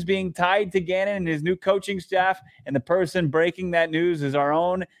names being tied to Gannon and his new coaching staff. And the person breaking that news is our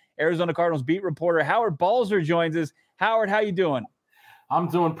own Arizona Cardinals beat reporter, Howard Balzer, joins us. Howard, how you doing? I'm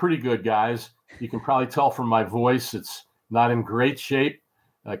doing pretty good, guys. You can probably tell from my voice, it's not in great shape.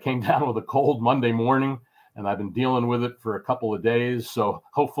 I came down with a cold Monday morning, and I've been dealing with it for a couple of days. So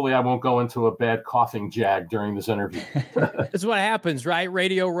hopefully I won't go into a bad coughing jag during this interview. That's what happens, right?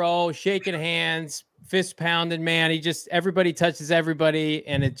 Radio row, shaking hands, fist pounding, man. Everybody touches everybody,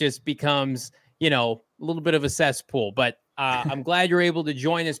 and it just becomes, a little bit of a cesspool. But I'm glad you're able to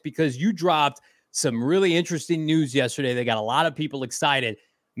join us because you dropped some really interesting news yesterday that got a lot of people excited,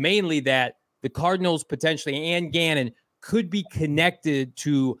 mainly that the Cardinals potentially and Gannon could be connected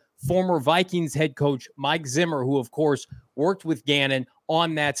to former Vikings head coach Mike Zimmer, who, of course, worked with Gannon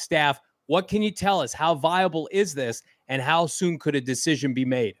on that staff. What can you tell us? How viable is this, and how soon could a decision be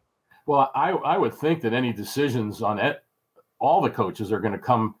made? Well, I would think that any decisions on it, all the coaches are going to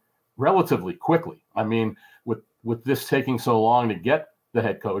come relatively quickly. I mean, with this taking so long to get the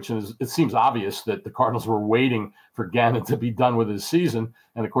head coach, and it seems obvious that the Cardinals were waiting for Gannon to be done with his season,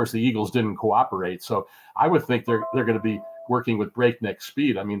 and of course the Eagles didn't cooperate. So I would think they're going to be working with breakneck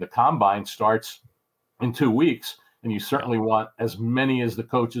speed. I mean, the combine starts in 2 weeks, and you certainly want as many as the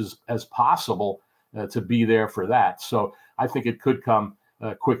coaches as possible to be there for that. So I think it could come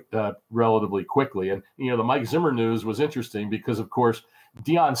relatively quickly. And the Mike Zimmer news was interesting because, of course,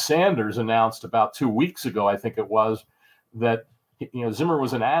 Deion Sanders announced about 2 weeks ago, I think it was, that Zimmer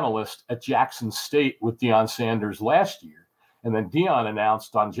was an analyst at Jackson State with Deion Sanders last year. And then Deion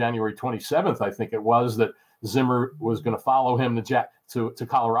announced on January 27th, I think it was, that Zimmer was going to follow him to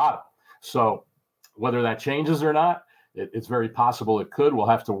Colorado. So whether that changes or not, it's very possible it could. We'll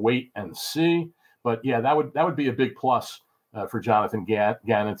have to wait and see. But yeah, that would be a big plus for Jonathan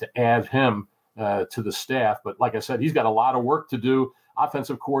Gannon to add him to the staff. But like I said, he's got a lot of work to do.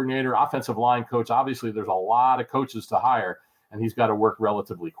 Offensive coordinator, offensive line coach. Obviously, there's a lot of coaches to hire, and he's got to work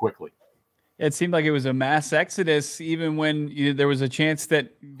relatively quickly. It seemed like it was a mass exodus, even when there was a chance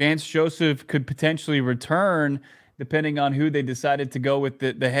that Vance Joseph could potentially return, depending on who they decided to go with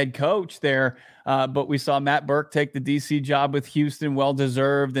the head coach there. But we saw Matt Burke take the DC job with Houston,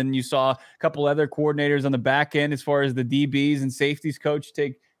 well-deserved. And you saw a couple other coordinators on the back end as far as the DBs and safeties coach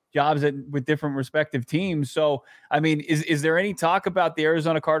take jobs with different respective teams. So, I mean, is there any talk about the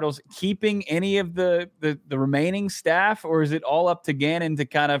Arizona Cardinals keeping any of the remaining staff, or is it all up to Gannon to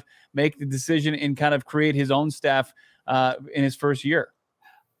kind of make the decision and kind of create his own staff in his first year?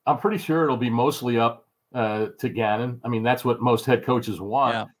 I'm pretty sure it'll be mostly up to Gannon. I mean, that's what most head coaches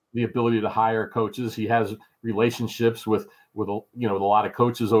want, the ability to hire coaches. He has relationships with a lot of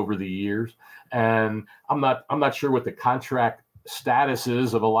coaches over the years. And I'm not sure what the contract status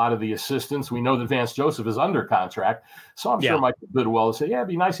is of a lot of the assistants. We know that Vance Joseph is under contract. So I'm sure Mike Bidwell will say, it'd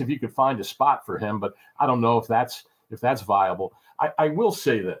be nice if you could find a spot for him, but I don't know if that's viable. I will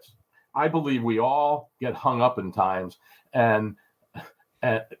say this. I believe we all get hung up in times and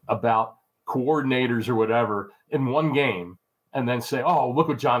about coordinators or whatever in one game and then say, oh, look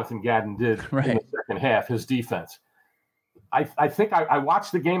what Jonathan Gannon did in the second half, his defense. I think I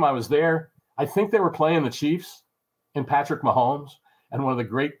watched the game. I was there. I think they were playing the Chiefs and Patrick Mahomes and one of the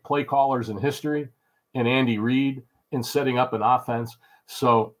great play callers in history and Andy Reid in setting up an offense.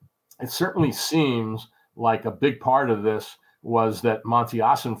 So it certainly seems like a big part of this was that Monty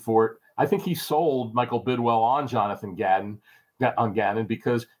Ossenfort, I think he sold Michael Bidwell on Jonathan Gannon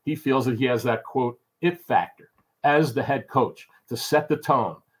because he feels that he has that, quote, it factor as the head coach to set the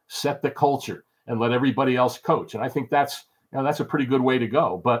tone, set the culture, and let everybody else coach. And I think that's a pretty good way to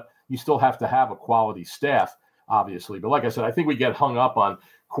go. But you still have to have a quality staff, obviously. But like I said, I think we get hung up on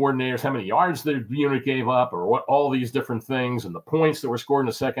coordinators, how many yards their unit gave up, or what all these different things, and the points that were scored in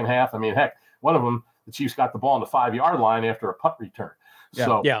the second half. I mean, heck, one of them, the Chiefs got the ball on the 5-yard line after a punt return.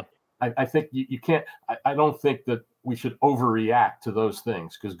 I think you can't. I don't think that we should overreact to those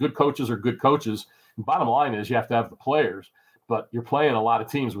things because good coaches are good coaches. And bottom line is you have to have the players, but you're playing a lot of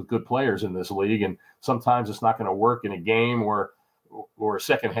teams with good players in this league, and sometimes it's not going to work in a game or a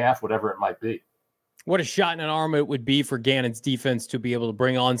second half, whatever it might be. What a shot in an arm it would be for Gannon's defense to be able to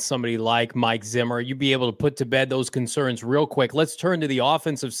bring on somebody like Mike Zimmer. You'd be able to put to bed those concerns real quick. Let's turn to the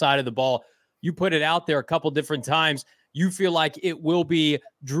offensive side of the ball. You put it out there a couple different times. You feel like it will be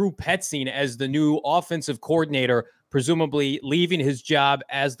Drew Petzing as the new offensive coordinator, presumably leaving his job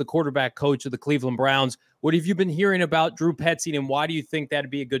as the quarterback coach of the Cleveland Browns. What have you been hearing about Drew Petzing, and why do you think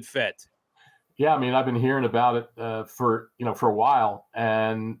that'd be a good fit? Yeah, I mean, I've been hearing about it for a while,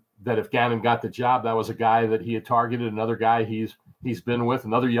 and that if Gannon got the job, that was a guy that he had targeted, another guy he's been with,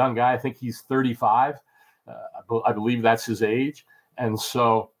 another young guy. I think he's 35. I believe that's his age. And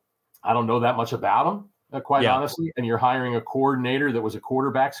so I don't know that much about him, quite honestly. And you're hiring a coordinator that was a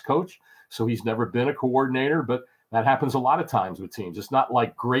quarterback's coach. So he's never been a coordinator, but that happens a lot of times with teams. It's not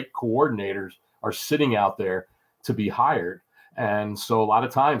like great coordinators are sitting out there to be hired. And so a lot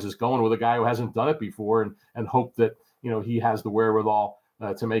of times it's going with a guy who hasn't done it before and hope that, he has the wherewithal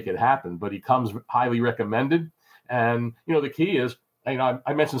to make it happen. But he comes highly recommended. And, the key is,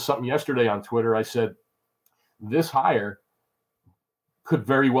 I mentioned something yesterday on Twitter. I said, this hire could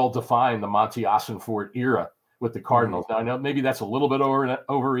very well define the Monty Ossenfort era with the Cardinals. Now, I know maybe that's a little bit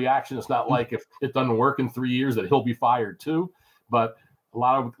overreaction. It's not like if it doesn't work in 3 years that he'll be fired too, but a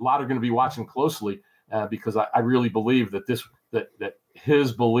lot are going to be watching closely because I really believe that that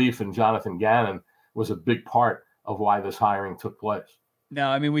his belief in Jonathan Gannon was a big part of why this hiring took place. No,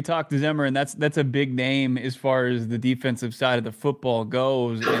 I mean, we talked to Zimmer, and that's a big name as far as the defensive side of the football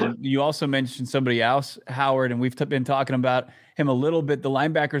goes. And you also mentioned somebody else, Howard, and we've been talking about him a little bit. The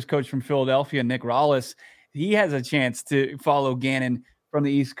linebackers coach from Philadelphia, Nick Rollis, he has a chance to follow Gannon from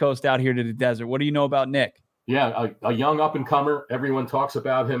the East Coast out here to the desert. What do you know about Nick? Yeah, a young up-and-comer. Everyone talks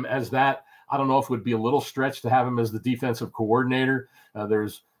about him as that. I don't know if it would be a little stretch to have him as the defensive coordinator.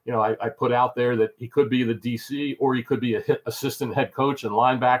 I put out there that he could be the DC or he could be a assistant head coach and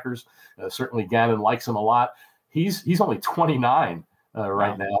linebackers. Certainly Gannon likes him a lot. He's only 29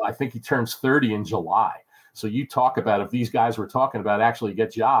 right now. I think he turns 30 in July. So you talk about if these guys we're talking about actually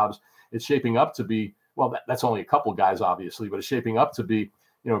get jobs, it's shaping up to be, well, that's only a couple guys, obviously, but it's shaping up to be,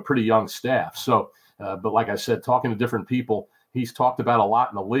 a pretty young staff. So, but like I said, talking to different people, he's talked about a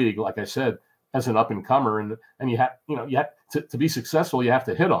lot in the league. Like I said, as an up and comer, and you have to be successful, you have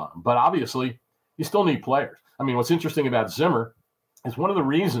to hit on them. But obviously, you still need players. I mean, what's interesting about Zimmer is one of the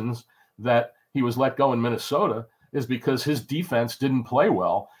reasons that he was let go in Minnesota is because his defense didn't play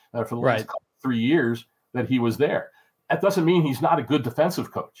well for the last 3 years that he was there. That doesn't mean he's not a good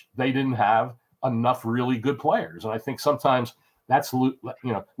defensive coach. They didn't have enough really good players, and I think sometimes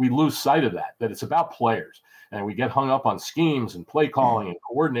we lose sight of that it's about players, and we get hung up on schemes and play calling and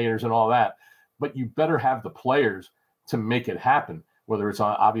coordinators and all that. But you better have the players to make it happen, whether it's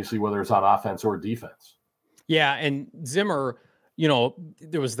on offense or defense. Yeah, and Zimmer,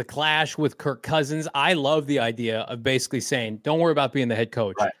 there was the clash with Kirk Cousins. I love the idea of basically saying, don't worry about being the head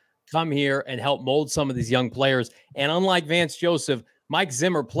coach. Right. Come here and help mold some of these young players. And unlike Vance Joseph, Mike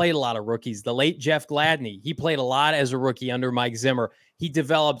Zimmer played a lot of rookies. The late Jeff Gladney, he played a lot as a rookie under Mike Zimmer. He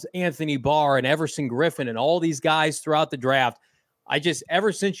developed Anthony Barr and Everson Griffin and all these guys throughout the draft.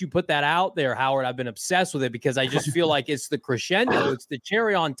 Ever since you put that out there, Howard, I've been obsessed with it because I just feel like it's the crescendo, it's the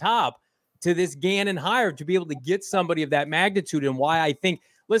cherry on top to this Gannon hire to be able to get somebody of that magnitude. And why I think,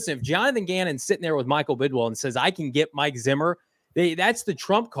 listen, if Jonathan Gannon's sitting there with Michael Bidwell and says, I can get Mike Zimmer, that's the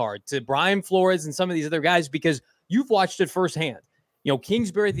trump card to Brian Flores and some of these other guys because you've watched it firsthand.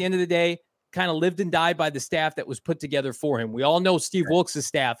 Kingsbury at the end of the day kind of lived and died by the staff that was put together for him. We all know Steve Wilkes'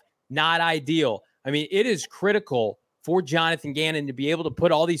 staff, not ideal. I mean, it is critical for Jonathan Gannon to be able to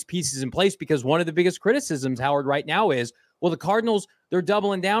put all these pieces in place because one of the biggest criticisms, Howard, right now is, well, the Cardinals, they're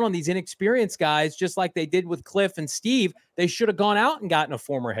doubling down on these inexperienced guys just like they did with Cliff and Steve. They should have gone out and gotten a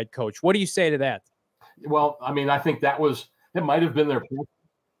former head coach. What do you say to that? Well, I mean, I think it might have been their,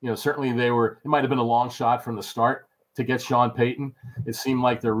 certainly it might have been a long shot from the start to get Sean Payton. It seemed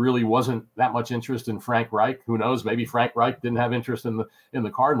like there really wasn't that much interest in Frank Reich. Who knows? Maybe Frank Reich didn't have interest in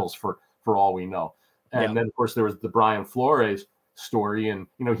the Cardinals for all we know. And then, of course, there was the Brian Flores story, and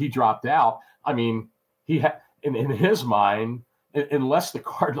he dropped out. I mean, he had in his mind, unless the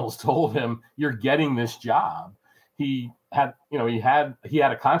Cardinals told him you're getting this job, he had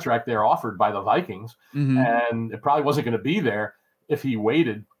a contract there offered by the Vikings, and it probably wasn't going to be there if he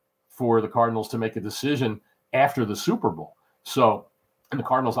waited for the Cardinals to make a decision after the Super Bowl. So, and the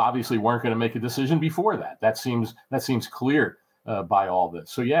Cardinals obviously weren't going to make a decision before that. That seems clear. By all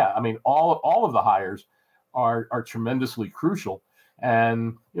this. So, yeah, I mean, all of the hires are tremendously crucial.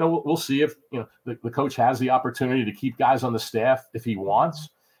 And, we'll see if, the coach has the opportunity to keep guys on the staff if he wants.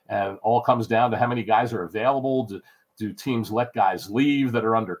 And all comes down to how many guys are available. Do teams let guys leave that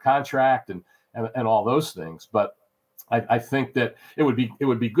are under contract and all those things. But I think that it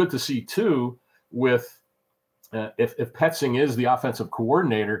would be good to see, too, with if Petzing is the offensive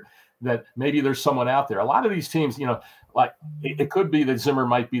coordinator, that maybe there's someone out there. A lot of these teams, like it could be that Zimmer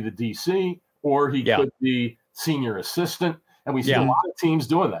might be the DC or he could be senior assistant. And we see a lot of teams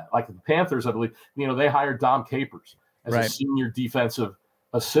doing that. Like the Panthers, I believe, they hired Dom Capers as a senior defensive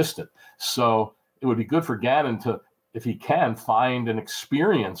assistant. So it would be good for Gannon to, if he can, find an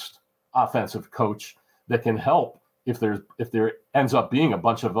experienced offensive coach that can help if there ends up being a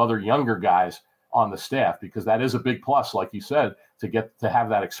bunch of other younger guys on the staff, because that is a big plus, like you said, to have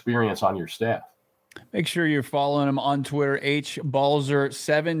that experience on your staff. Make sure you're following him on Twitter,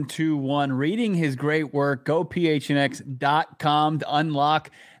 hbalzer721. Reading his great work, go phnx.com to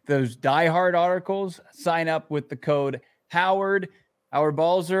unlock those diehard articles. Sign up with the code Howard. Howard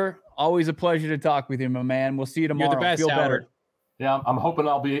Balzer, always a pleasure to talk with you, my man. We'll see you tomorrow. You're the best, Feel Howard. better. Yeah, I'm hoping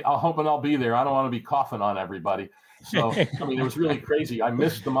I'll be there. I don't want to be coughing on everybody. So, I mean, it was really crazy. I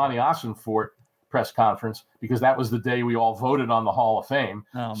missed the Monty Ossenfort press conference because that was the day we all voted on the Hall of Fame.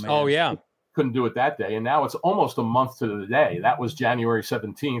 Oh, man. Oh, yeah. couldn't do it that day. And now it's almost a month to the day. That was January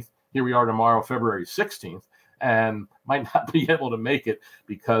 17th. Here we are tomorrow, February 16th, and might not be able to make it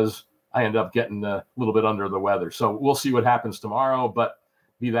because I end up getting a little bit under the weather. So we'll see what happens tomorrow, but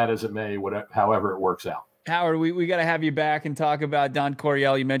be that as it may, however it works out. Howard, we got to have you back and talk about Don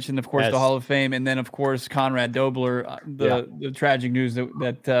Coryell. You mentioned, of course, the Hall of Fame, and then, of course, Conrad Dobler, the tragic news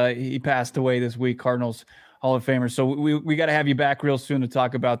that he passed away this week, Cardinals Hall of Famer. So we got to have you back real soon to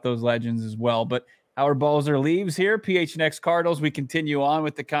talk about those legends as well. But Howard Balzer leaves here, PHNX Cardinals. We continue on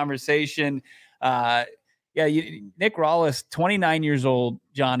with the conversation. Nick Rawlis, 29 years old,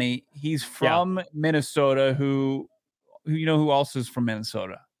 Johnny. He's from Minnesota. Who else is from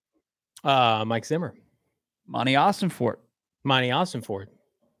Minnesota? Mike Zimmer. Monty Austinfort.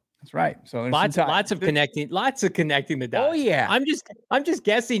 That's right. So lots of connecting the dots. Oh yeah. I'm just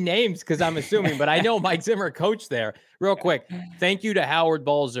guessing names because I'm assuming, but I know Mike Zimmer coached there. Real quick, thank you to Howard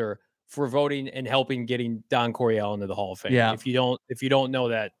Balzer for voting and helping getting Don Coryell into the Hall of Fame. Yeah. If you don't know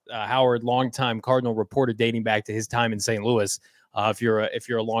that, Howard, longtime Cardinal reporter dating back to his time in St. Louis. If you're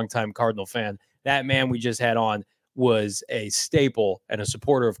a longtime Cardinal fan, that man we just had on was a staple and a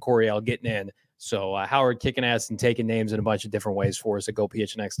supporter of Coryell getting in. So Howard kicking ass and taking names in a bunch of different ways for us at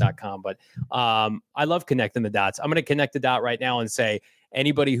gophnx.com. But I love connecting the dots. I'm going to connect the dot right now and say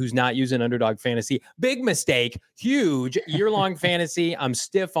anybody who's not using Underdog Fantasy, big mistake, huge year-long fantasy. I'm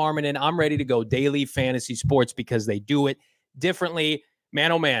stiff arming it. I'm ready to go daily fantasy sports because they do it differently.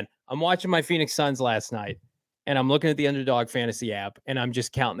 Man, oh man, I'm watching my Phoenix Suns last night. And I'm looking at the Underdog Fantasy app, and I'm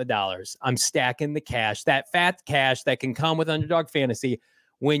just counting the dollars. I'm stacking the cash, that fat cash that can come with Underdog Fantasy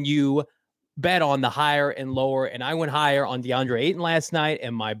when you bet on the higher and lower. And I went higher on DeAndre Ayton last night,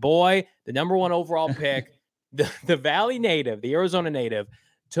 and my boy, the number one overall pick, the Valley native, the Arizona native,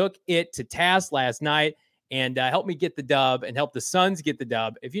 took it to task last night and helped me get the dub and helped the Suns get the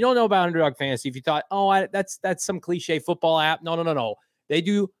dub. If you don't know about Underdog Fantasy, if you thought, that's some cliche football app, no. They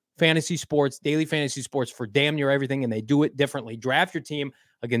do fantasy sports, daily fantasy sports for damn near everything, and they do it differently. Draft your team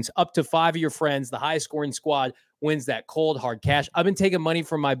against up to 5 of your friends. The highest scoring squad wins that cold, hard cash. I've been taking money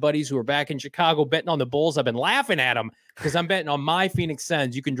from my buddies who are back in Chicago betting on the Bulls. I've been laughing at them because I'm betting on my Phoenix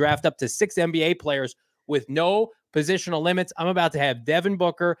Suns. You can draft up to 6 NBA players with no positional limits. I'm about to have Devin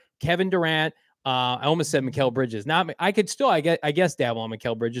Booker, Kevin Durant. I almost said Mikal Bridges. I guess dabble on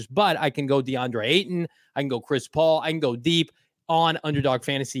Mikal Bridges, but I can go DeAndre Ayton. I can go Chris Paul. I can go deep on Underdog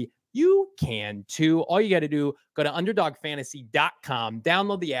Fantasy. You can too. All you got to do, go to underdogfantasy.com,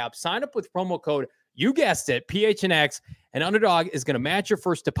 download the app, sign up with promo code, you guessed it, PHNX, and Underdog is going to match your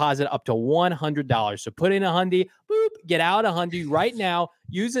first deposit up to $100. So put in $100, boop, get out $100 right now.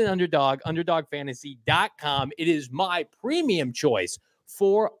 Use an Underdog, underdogfantasy.com. It is my premium choice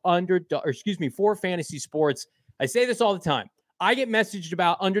for fantasy sports. I say this all the time. I get messaged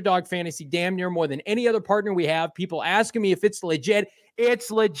about Underdog Fantasy damn near more than any other partner we have. People asking me if it's legit.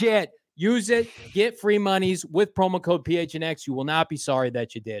 It's legit. Use it. Get free monies with promo code PHNX. You will not be sorry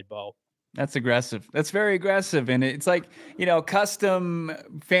that you did, Bo. That's aggressive. That's very aggressive. And it's like, custom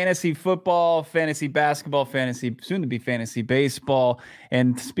fantasy football, fantasy basketball, fantasy, soon to be fantasy baseball.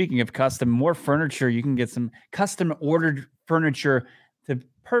 And speaking of custom, more furniture, you can get some custom ordered furniture to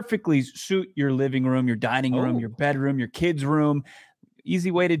perfectly suit your living room, your dining room, your bedroom, your kids' room.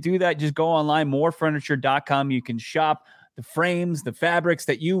 Easy way to do that. Just go online, morefurniture.com. You can shop the frames, the fabrics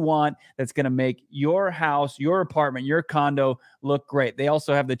that you want that's going to make your house, your apartment, your condo look great. They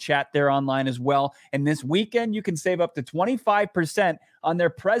also have the chat there online as well. And this weekend, you can save up to 25% on their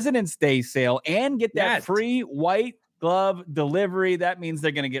President's Day sale and get that free white glove delivery. That means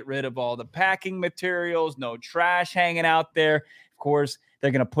they're going to get rid of all the packing materials, no trash hanging out there. Of course,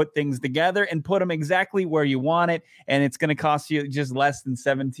 they're going to put things together and put them exactly where you want it. And it's going to cost you just less than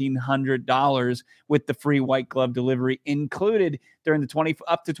 $1,700 with the free white glove delivery included during the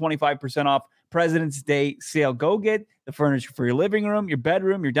up to 25% off President's Day sale. Go get the furniture for your living room, your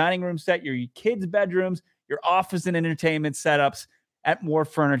bedroom, your dining room set, your kids' bedrooms, your office and entertainment setups at More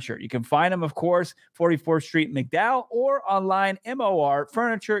Furniture. You can find them, of course, 44th Street, McDowell, or online,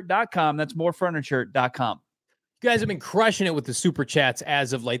 morfurniture.com. That's morefurniture.com. You guys have been crushing it with the super chats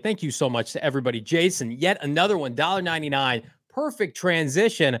as of late. Thank you so much to everybody. Jason, yet another one, $1.99. Perfect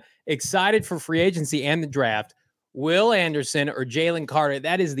transition. Excited for free agency and the draft. Will Anderson or Jalen Carter?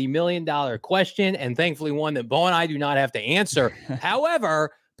 That is the $1 million question, and thankfully one that Bo and I do not have to answer.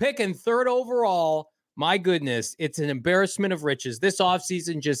 However, picking third overall, my goodness, it's an embarrassment of riches. This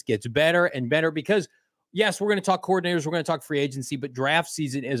offseason just gets better and better because, yes, we're going to talk coordinators, we're going to talk free agency, but draft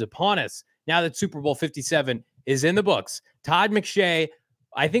season is upon us. Now that Super Bowl 57 is in the books. Todd McShay,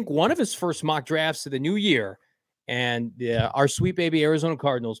 I think one of his first mock drafts of the new year, and our sweet baby Arizona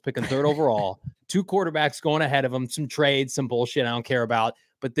Cardinals picking 3rd overall, 2 quarterbacks going ahead of them, some trades, some bullshit I don't care about,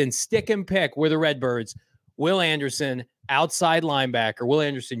 but then stick and pick, we're the Redbirds, Will Anderson, outside linebacker, Will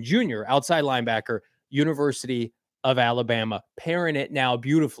Anderson Jr., outside linebacker, University of Alabama, pairing it now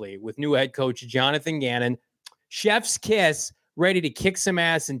beautifully with new head coach Jonathan Gannon. Chef's kiss, ready to kick some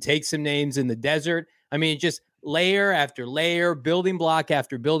ass and take some names in the desert. I mean, just layer after layer, building block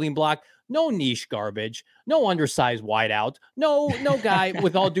after building block. No niche garbage, no undersized wideout, no guy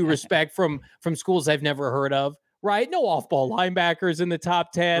with all due respect from schools I've never heard of, right? No off-ball linebackers in the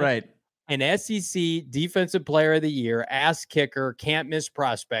top 10. Right. An SEC Defensive Player of the Year, ass kicker, can't miss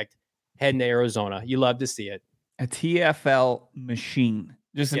prospect, heading to Arizona. You love to see it. A TFL machine.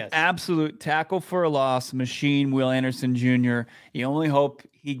 Just an absolute tackle for a loss machine, Will Anderson Jr. You only hope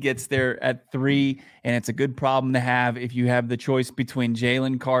he gets there at 3, and it's a good problem to have if you have the choice between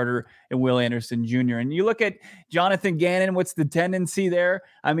Jalen Carter and Will Anderson Jr. And you look at Jonathan Gannon, what's the tendency there?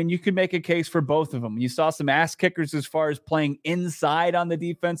 I mean, you could make a case for both of them. You saw some ass kickers as far as playing inside on the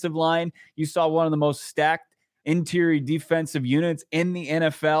defensive line. You saw one of the most stacked interior defensive units in the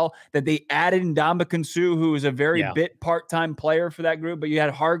NFL that they added Ndamukong Suh, who is a very bit part-time player for that group. But you had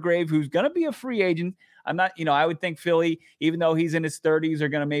Hargrave, who's going to be a free agent. I'm not, I would think Philly, even though he's in his 30s, are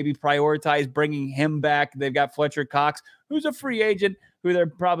going to maybe prioritize bringing him back. They've got Fletcher Cox, who's a free agent, who they're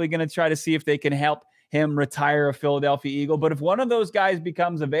probably going to try to see if they can help him retire a Philadelphia Eagle. But if one of those guys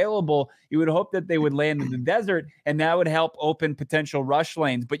becomes available, you would hope that they would land in the desert, and that would help open potential rush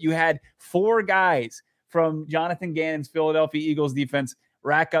lanes. But you had 4 guys from Jonathan Gannon's Philadelphia Eagles defense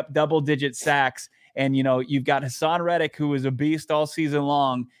rack up double-digit sacks. And, you've got Hassan Reddick, who was a beast all season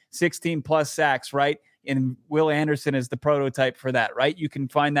long, 16-plus sacks, right? And Will Anderson is the prototype for that, right? You can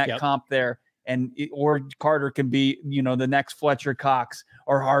find that comp there. Or Carter can be, the next Fletcher Cox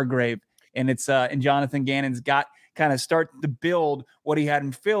or Hargrave. And it's and Jonathan Gannon's got kind of start to build what he had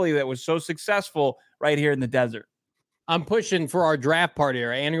in Philly that was so successful right here in the desert. I'm pushing for our draft party,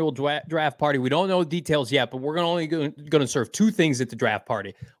 our annual draft party. We don't know details yet, but we're only going to serve 2 things at the draft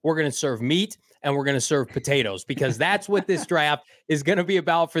party. We're going to serve meat and we're going to serve potatoes, because that's what this draft is going to be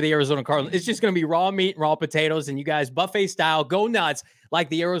about for the Arizona Cardinals. It's just going to be raw meat and raw potatoes, and you guys buffet style, go nuts like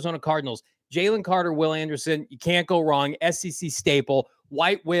the Arizona Cardinals. Jalen Carter, Will Anderson, you can't go wrong. SEC staple,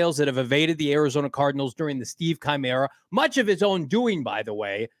 white whales that have evaded the Arizona Cardinals during the Steve Keim era, much of his own doing, by the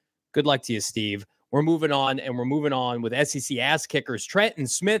way. Good luck to you, Steve. We're moving on with SEC ass kickers. Trenton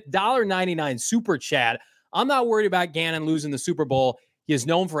Smith, $1.99 super chat. I'm not worried about Gannon losing the Super Bowl. He is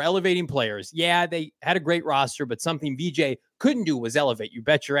known for elevating players. Yeah, they had a great roster, but something VJ couldn't do was elevate. You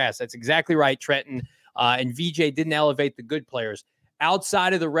bet your ass. That's exactly right, Trenton. And VJ didn't elevate the good players.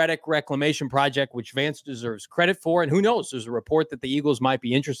 Outside of the Reddick Reclamation Project, which Vance deserves credit for, and who knows, there's a report that the Eagles might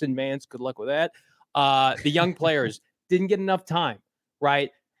be interested in Vance. Good luck with that. The young players didn't get enough time, right?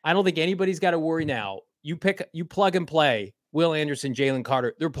 I don't think anybody's got to worry now. You plug and play Will Anderson, Jalen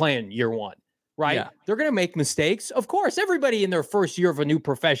Carter. They're playing year 1, right? Yeah. They're going to make mistakes. Of course, everybody in their first year of a new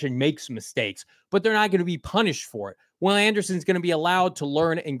profession makes mistakes, but they're not going to be punished for it. Will Anderson's going to be allowed to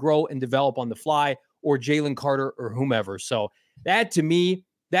learn and grow and develop on the fly, or Jalen Carter or whomever. So that, to me,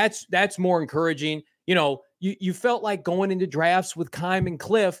 that's more encouraging. You felt like going into drafts with Keim and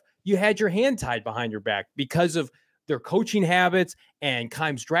Cliff, you had your hand tied behind your back because of their coaching habits and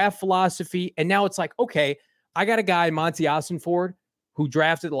Keim's draft philosophy. And now it's like, okay, I got a guy, Monty Ossenford, who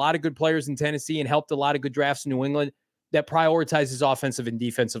drafted a lot of good players in Tennessee and helped a lot of good drafts in New England, that prioritizes offensive and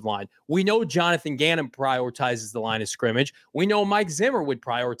defensive line. We know Jonathan Gannon prioritizes the line of scrimmage. We know Mike Zimmer would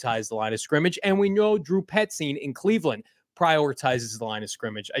prioritize the line of scrimmage. And we know Drew Petzing in Cleveland prioritizes the line of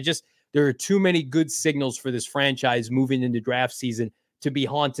scrimmage. There are too many good signals for this franchise moving into draft season to be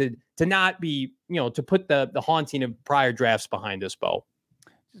haunted, to not be, to put the haunting of prior drafts behind us, Bo.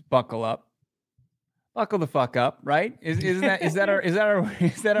 Just buckle up. Buckle the fuck up, right? Is that our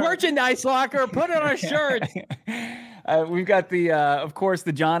merchandise locker? Put it on a shirt. We've got of course,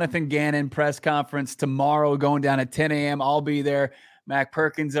 the Jonathan Gannon press conference tomorrow going down at 10 a.m. I'll be there. Mac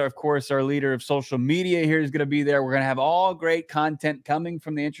Perkins, of course, our leader of social media here, is going to be there. We're going to have all great content coming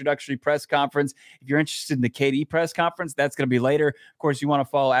from the introductory press conference. If you're interested in the KD press conference, that's going to be later. Of course, you want to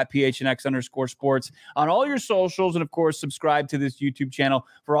follow at PHNX_sports on all your socials. And of course, subscribe to this YouTube channel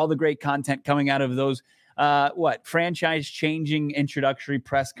for all the great content coming out of those franchise-changing introductory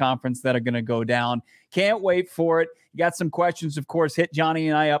press conference that are going to go down. Can't wait for it. You got some questions, of course, hit Johnny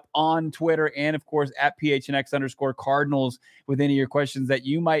and I up on Twitter, and of course at PHNX_Cardinals with any of your questions that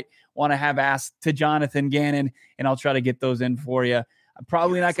you might want to have asked to Jonathan Gannon, and I'll try to get those in for you. I'm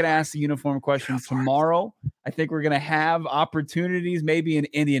probably not going to ask the uniform questions tomorrow. I think we're going to have opportunities maybe in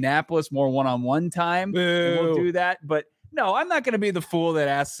Indianapolis, more one-on-one time. And we'll do that. But no, I'm not going to be the fool that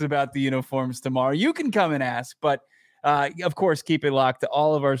asks about the uniforms tomorrow. You can come and ask, but of course, keep it locked to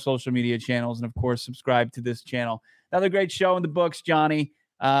all of our social media channels. And of course, subscribe to this channel. Another great show in the books, Johnny.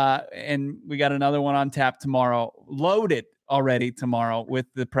 And we got another one on tap tomorrow. Loaded already tomorrow with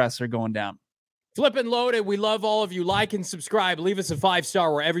the presser going down. Flippin' loaded. We love all of you. Like and subscribe. Leave us a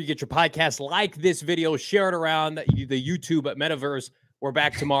 5-star wherever you get your podcast. Like this video. Share it around the YouTube at Metaverse. We're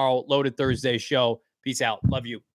back tomorrow. Loaded Thursday show. Peace out. Love you.